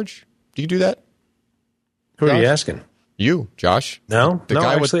for storage? Do you do that? Who are you Josh? asking? You, Josh, No, The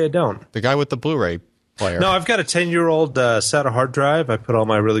guy with- actually I don't. the guy with the Blu-ray player. No, I've got a 10-year-old SATA hard drive. I put all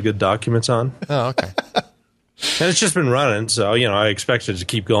my really good documents on, Oh, okay. and it's just been running. So I expect it to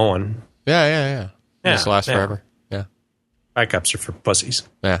keep going. Yeah. This lasts yeah. forever. Yeah. Backups are for pussies.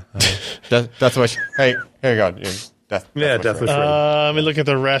 Yeah. Death Wish. Hey, here you go. Death Yeah, Wish definitely. Let me look at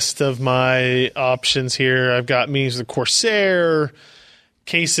the rest of my options here. I've got means the Corsair,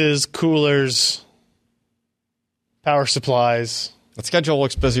 cases, coolers, power supplies. The schedule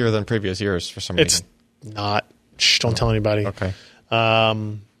looks busier than previous years for some It's reason. not. Shh, don't tell anybody. Okay.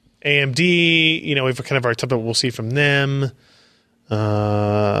 AMD, we've kind of already talked about. We'll see from them.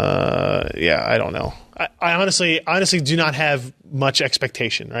 Yeah, I don't know. I honestly do not have much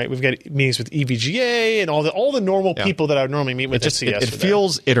expectation. Right, we've got meetings with EVGA and all the normal people that I would normally meet with at CES. It are there.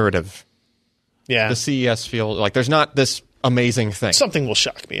 feels iterative. yeah. The CES feels like there's not this amazing thing, Something will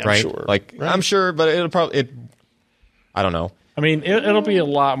shock me. I'm right? sure. Like Right? I'm sure, but it'll probably. I don't know. I mean, it'll be a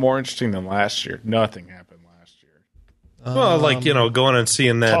lot more interesting than last year. Nothing happened last year. Well, like going and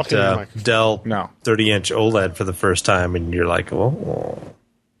seeing that Talking to the microphone. Dell No. 30-inch OLED for the first time, and you're like, "Oh,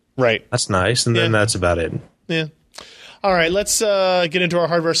 Right. that's nice," and then Yeah. that's about it. Yeah. All right, let's get into our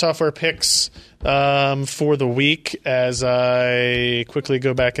hardware software picks for the week as I quickly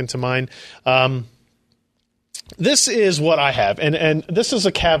go back into mine. This is what I have, and this is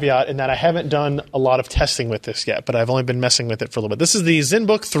a caveat in that I haven't done a lot of testing with this yet, but I've only been messing with it for a little bit. This is the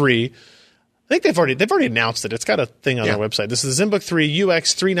ZenBook 3. I think they've already announced it. It's got a thing on their website. This is the ZenBook 3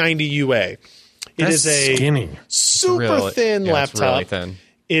 UX 390 UA. It is a skinny. super Really- thin yeah, laptop. It's really thin.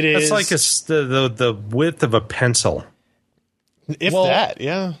 It is It's like the width of a pencil. if Well, that,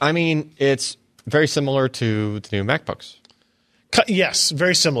 yeah. I mean, it's very similar to the new MacBooks. Yes,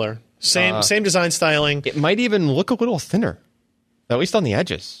 very similar. Same design styling. It might even look a little thinner, at least on the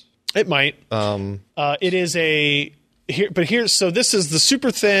edges. It might. It is a here. So this is the super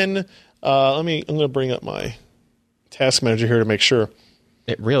thin. I'm going to bring up my task manager here to make sure.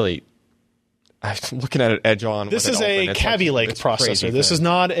 It really. I'm looking at it edge on. This with is it a open. It's Kaby like- Lake it's crazy processor. This thin. is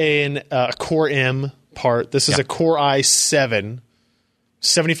not a Core M part. This is a Core i7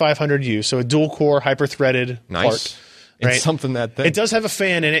 7500U. So a dual core hyper threaded nice. part. It's Right. something that thin. It does have a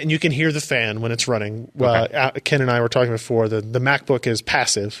fan in it, and you can hear the fan when it's running. Ken and I were talking before. The MacBook is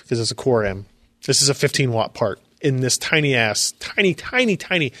passive because it's a Core M. This is a 15-watt part in this tiny.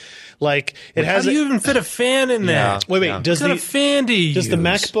 Like it How has. do you even fit a fan in there? Wait. Yeah. Does What kind the of fan do you does the use?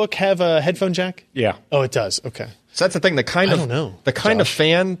 MacBook have a headphone jack? Yeah. Oh, it does. Okay. So that's the thing. I don't know, The kind of Josh.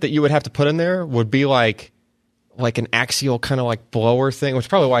 fan that you would have to put in there would be like an axial kind of like blower thing, which is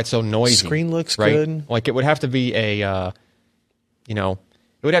probably why it's so noisy. Screen looks right? good. Like it would have to be a, it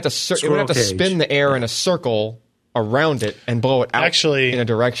would have to Squirrel cage. spin the air in a circle around it and blow it out Actually, in a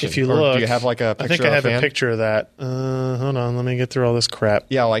direction. if you Or look, do you have like a I picture think I of have a fan? a picture of that. Hold on, let me get through all this crap.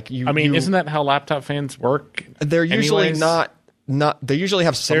 Yeah, like you. I mean, you- isn't that how laptop fans work? they're usually anyways? not not. They usually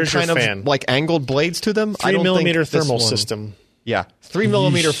have some There's your kind of fan. like angled blades to them. I don't 3mm think this thermal one- system Yeah,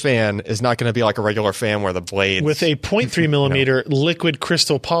 3mm fan is not going to be like a regular fan where the blades with a 0.3 millimeter liquid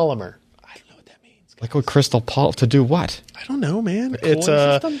crystal polymer. I don't know what that means. liquid crystal to do what? I don't know, man. cooling It's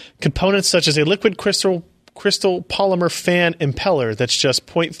system? components such as a liquid crystal polymer fan impeller that's just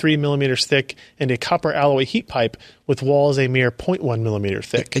 0.3 millimeters thick and a copper alloy heat pipe with walls a mere 0.1 millimeter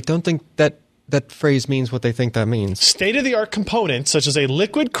thick. I don't think that phrase means what they think that means. State-of-the-art components such as a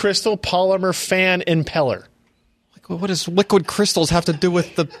liquid crystal polymer fan impeller What does liquid crystals have to do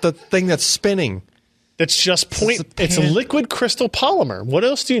with the thing that's spinning? that's just it's a pan. liquid crystal polymer. What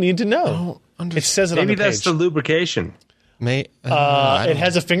else do you need to know? It says it Maybe on the that's page. the lubrication. I It don't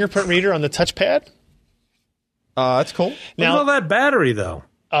has a fingerprint reader on the touchpad. that's cool. Look at all Now, that battery, though.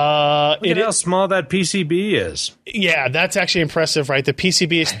 Look at how small that PCB is. yeah, that's actually impressive, right? The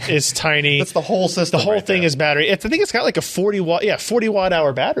PCB is tiny. That's the whole system. The whole right thing there. is battery. I think it's got like a 40 watt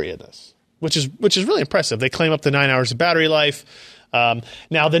hour battery in this, which is really impressive. They claim up to 9 hours of battery life.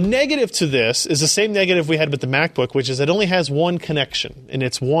 Now, the negative to this is the same negative we had with the MacBook, which is it only has one connection, and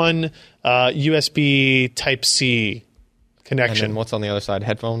it's one USB Type-C And connection. then what's on the other side?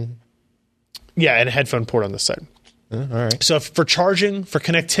 Headphone. Yeah, and a headphone port on this side. All right. So for charging, for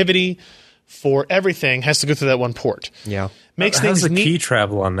connectivity, for everything, has to go through that one port. Yeah. Makes How's things the neat. key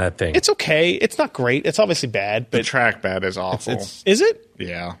travel on that thing? It's okay. It's not great. It's obviously bad, The but trackpad is awful. is it?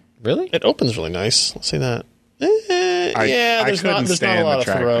 Yeah. Really? It opens really nice. I'll say that. I There's not couldn't a lot of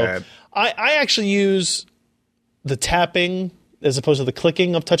stand the throw. trackpad. I actually use the tapping as opposed to the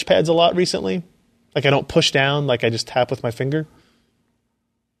clicking of touchpads a lot recently. Like I don't push down, like I just tap with my finger.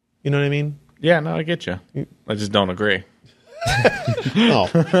 You know what I mean? Yeah, no, I get you. I just don't agree.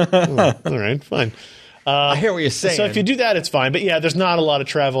 Oh, all right, fine. I hear what you're saying. So if you do that, it's fine. But yeah, there's not a lot of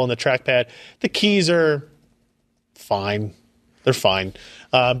travel on the trackpad. The keys are fine. They're fine.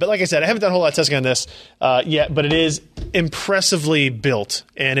 But like I said, I haven't done a whole lot of testing on this yet, but it is impressively built.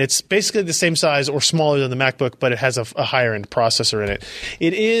 And it's basically the same size or smaller than the MacBook, but it has a higher end processor in it.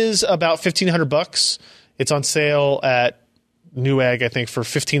 It is about $1,500. It's on sale at Newegg, I think, for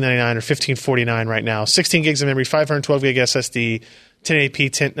 $15.99 or $15.49 right now. 16 gigs of memory, 512 gig SSD,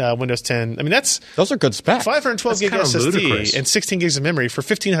 1080p, Windows 10. I mean, those are good specs. 512 gig That's kinda SSD ludicrous. and 16 gigs of memory for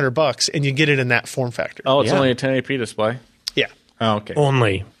 $1,500, and you get it in that form factor. Oh, it's Yeah. only a 1080p display? Yeah, Oh, okay.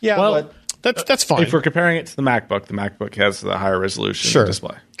 Only. Yeah. Well, but that's fine. If we're comparing it to the MacBook has the higher resolution Sure.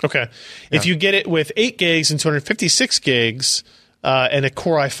 display. Okay. If you get it with 8 gigs and 256 gigs and a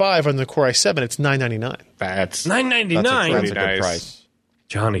Core i5 on the Core i7, it's $999. That's $999. that's a pretty good nice. price.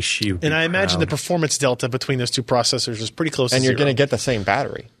 Johnny Shue. And I imagine the performance delta between those two processors is pretty close And to you're zero. going to get the same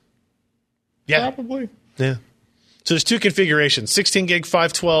battery. Yeah. Probably. Yeah. So there's two configurations, 16 gig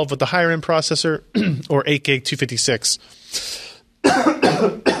 512 with the higher end processor or 8 gig 256.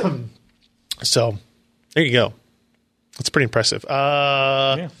 So there you go. That's pretty impressive.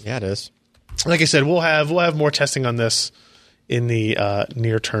 Yeah, it is. Like I said, we'll have more testing on this in the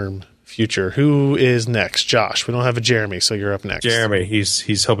near term future. Who is next? Josh. We don't have a Jeremy, so you're up next. Jeremy,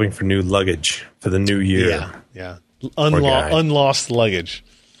 he's hoping for new luggage for the new year. Yeah. guy. Unlost luggage.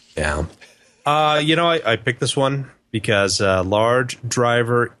 Yeah. I picked this one because large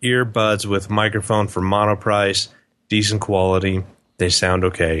driver earbuds with microphone for mono price, decent quality. They sound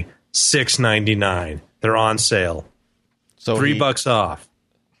okay. $6.99. They're on sale. So $3 off.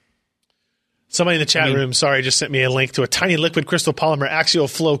 Somebody in the chat room, sorry, just sent me a link to a tiny liquid crystal polymer axial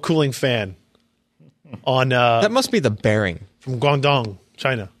flow cooling fan on that must be the bearing. from Guangdong,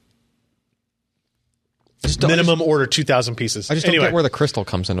 China. Just don't- Minimum order 2,000 pieces. I just don't anyway, get where the crystal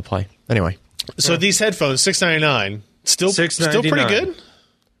comes into play. Anyway, so these headphones, $699, still pretty $6.99. good.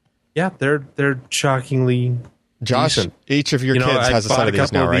 Yeah, they're shockingly Josh, decent. each of your kids I has a bought set a of these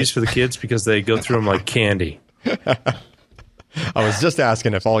couple now, of right? these for the kids because they go through them like candy. I was just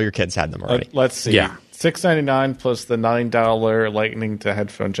asking if all your kids had them already. Let's see. Yeah. $6.99 plus the $9 Lightning to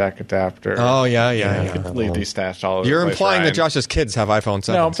headphone jack adapter. Oh, yeah. You could leave these stashed all over You're the place, implying that Ryan. Josh's kids have iPhone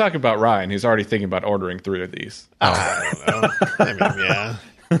 7s. No, I'm talking about Ryan. He's already thinking about ordering 3 of these. I mean, yeah.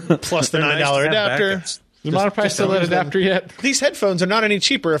 Plus the $9 Nice to have adapter. backups. Is Modern Price still that adapter yet? These headphones are not any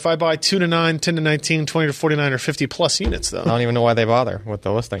cheaper if I buy 2 to 9, 10 to 19, 20 to 49, or 50 plus units, though. I don't even know why they bother with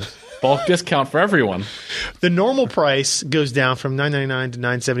the listings. Bulk discount for everyone. The normal price goes down from $999 to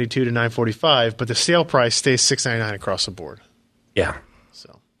 $972 to $945, but the sale price stays $699 across the board. Yeah,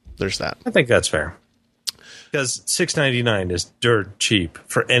 So there's that. I think that's fair. Because $6.99 is dirt cheap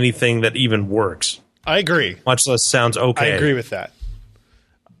for anything that even works, I agree. much less sounds okay. I agree with that.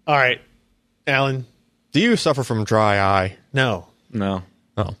 All right, Alan. Do you suffer from dry eye? No. No.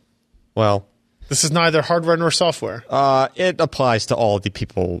 Oh. Well, This is neither hardware nor software. It applies to all the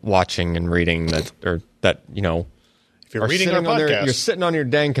people watching and reading that If you're are reading our sitting on podcast, you're sitting on your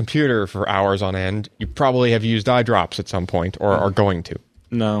dang computer for hours on end. You probably have used eye drops at some point or are going to.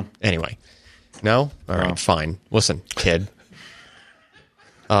 No. Anyway. No? All right, fine. Listen, kid.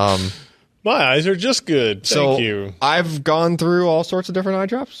 my eyes are just good. So Thank you. I've gone through all sorts of different eye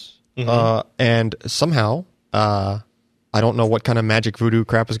drops. And somehow, I don't know what kind of magic voodoo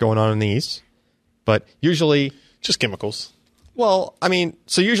crap is going on in these. But usually... Just chemicals. Well, I mean,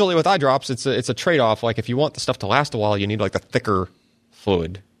 so usually with eye drops, it's a trade-off. Like, if you want the stuff to last a while, you need, like, the thicker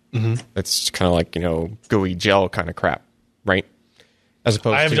fluid. It's kind of like, gooey gel kind of crap, right? As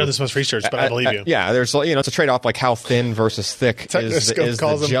opposed I haven't to... done this much research, but I believe you. Yeah, there's, it's a trade-off, like, how thin versus thick is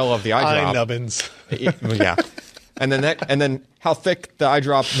the gel of the eye drop. Eye nubbins. Yeah. And then how thick the eye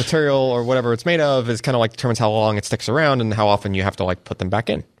drop material or whatever it's made of is kind of like determines how long it sticks around and how often you have to, like, put them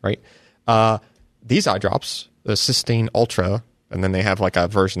back in, right? These eye drops, the Cysteine Ultra, and then they have like a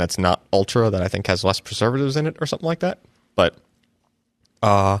version that's not Ultra that I think has less preservatives in it or something like that. But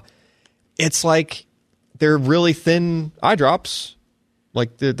it's like they're really thin eye drops.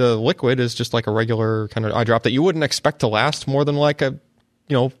 Like the liquid is just like a regular kind of eye drop that you wouldn't expect to last more than like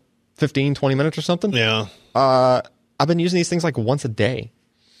 15, 20 minutes or something. Yeah. I've been using these things like once a day.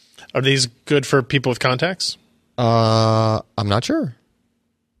 Are these good for people with contacts? I'm not sure.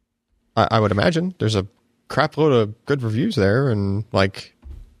 I would imagine there's a crap load of good reviews there, and like,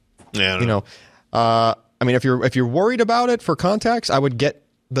 Yeah. I mean, if you're worried about it for contacts, I would get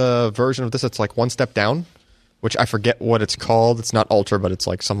the version of this that's like one step down, which I forget what it's called. It's not Ultra, but it's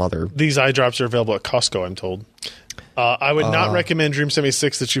like some other. These eye drops are available at Costco, I'm told. I would not recommend Dream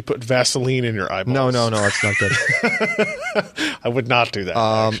 76 that you put Vaseline in your eyeballs. No, it's not good. I would not do that.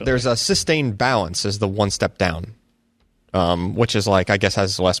 actually. There's a Cysteine Balance is the one step down, which is like, I guess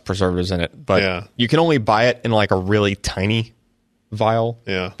has less preservatives in it, but you can only buy it in like a really tiny vial,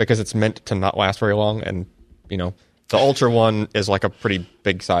 because it's meant to not last very long, and the Ultra one is like a pretty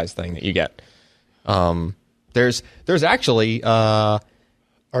big size thing that you get. There's actually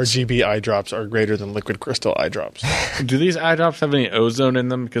RGB eye drops are greater than liquid crystal eye drops. Do these eye drops have any ozone in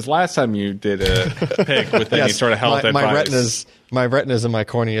them? Because last time you did a pick with any sort of health advice. My retinas and my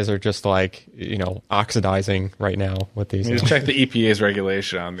corneas are just like, oxidizing right now with these. You just check the EPA's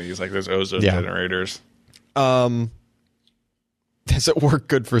regulation on these, like those ozone generators. Does it work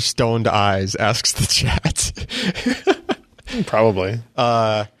good for stoned eyes? Asks the chat. Probably.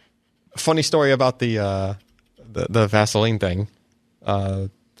 Funny story about the Vaseline thing.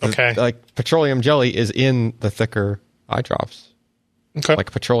 Okay. Like petroleum jelly is in the thicker eye drops. Okay.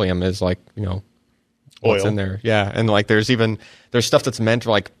 Like petroleum is like, what's Oil. in there. Yeah. And like there's stuff that's meant for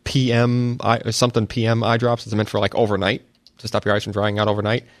like PM eye drops that's meant for like overnight to stop your eyes from drying out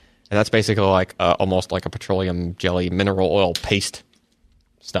overnight. And that's basically like almost like a petroleum jelly mineral oil paste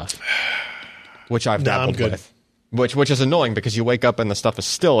stuff, which I've dabbled with. Which is annoying because you wake up and the stuff is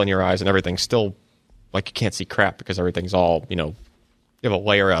still in your eyes and everything's still like you can't see crap because everything's all, you have a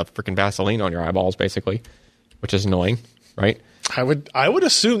layer of freaking Vaseline on your eyeballs basically, which is annoying, right? I would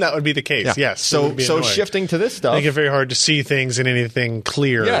assume that would be the case. Yeah. Yes. So shifting to this stuff, make it very hard to see things in anything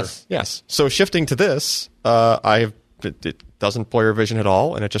clear. Yes. So shifting to this, it doesn't blur your vision at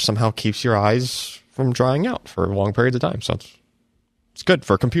all, and it just somehow keeps your eyes from drying out for long periods of time. So it's good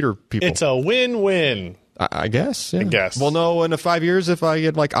for computer people. It's a win-win. I guess. Yeah. I guess. Well, no, in 5 years, if I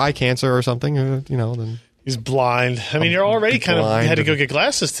get like eye cancer or something, then he's blind. I mean, you're already kind of blind had to go get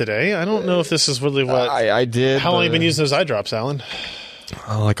glasses today. I don't know if this is really what I did. How long have you been using those eye drops, Alan?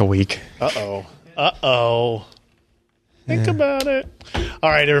 Like a week. Uh-oh. Think about it. All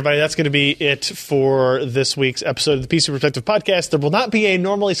right, everybody, that's going to be it for this week's episode of the PC Perspective Podcast. There will not be a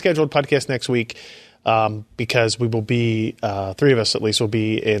normally scheduled podcast next week because we will be, three of us at least, will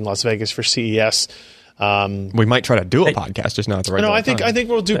be in Las Vegas for CES. We might try to do a podcast, just not at the right time. I think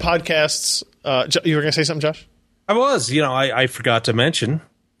we'll do podcasts. You were going to say something, Josh? I was. I forgot to mention.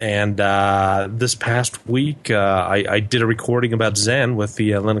 And this past week, I did a recording about Zen with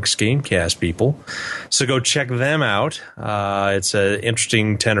the Linux Gamecast people. So go check them out. It's an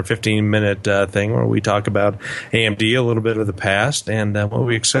interesting 10 or 15-minute thing where we talk about AMD, a little bit of the past, and what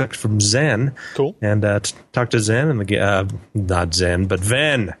we expect from Zen. Cool. And talk to Zen and not Zen, but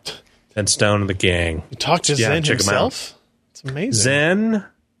Ven and Stone and the gang. You talked to Zen himself? It's amazing. Zen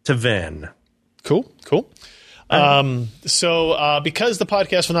to Ven. Cool. So because the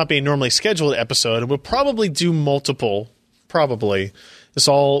podcast will not be a normally scheduled episode, we'll probably do multiple.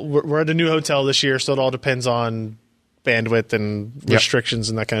 We're at a new hotel this year, so it all depends on bandwidth and restrictions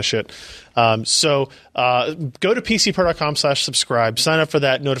and that kind of shit. So go to pcper.com/subscribe, sign up for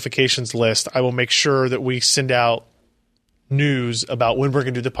that notifications list. I will make sure that we send out news about when we're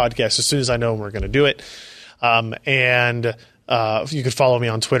going to do the podcast as soon as I know when we're going to do it. And you can follow me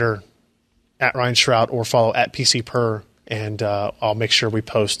on Twitter at Ryan Shrout or follow at PCPer, and I'll make sure we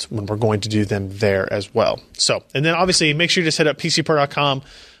post when we're going to do them there as well. So, and then obviously make sure you just hit up PCPer.com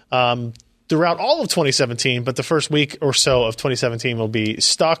throughout all of 2017, but the first week or so of 2017 will be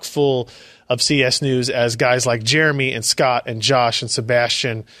stock full of CS news as guys like Jeremy and Scott and Josh and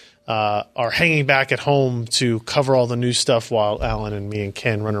Sebastian are hanging back at home to cover all the new stuff while Alan and me and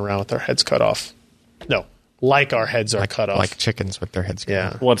Ken run around with our heads cut off. No, like our heads are cut off. Like chickens with their heads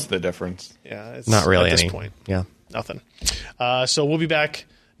cut off. What's the difference? Yeah, it's Not really at this any. point. Yeah. Nothing. So we'll be back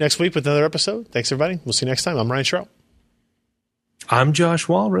next week with another episode. Thanks, everybody. We'll see you next time. I'm Ryan Shrout. I'm Josh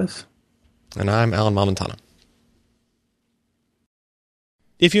Walrath. And I'm Alan Malmontana.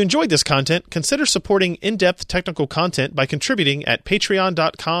 If you enjoyed this content, consider supporting in-depth technical content by contributing at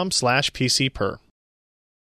patreon.com/PCPer.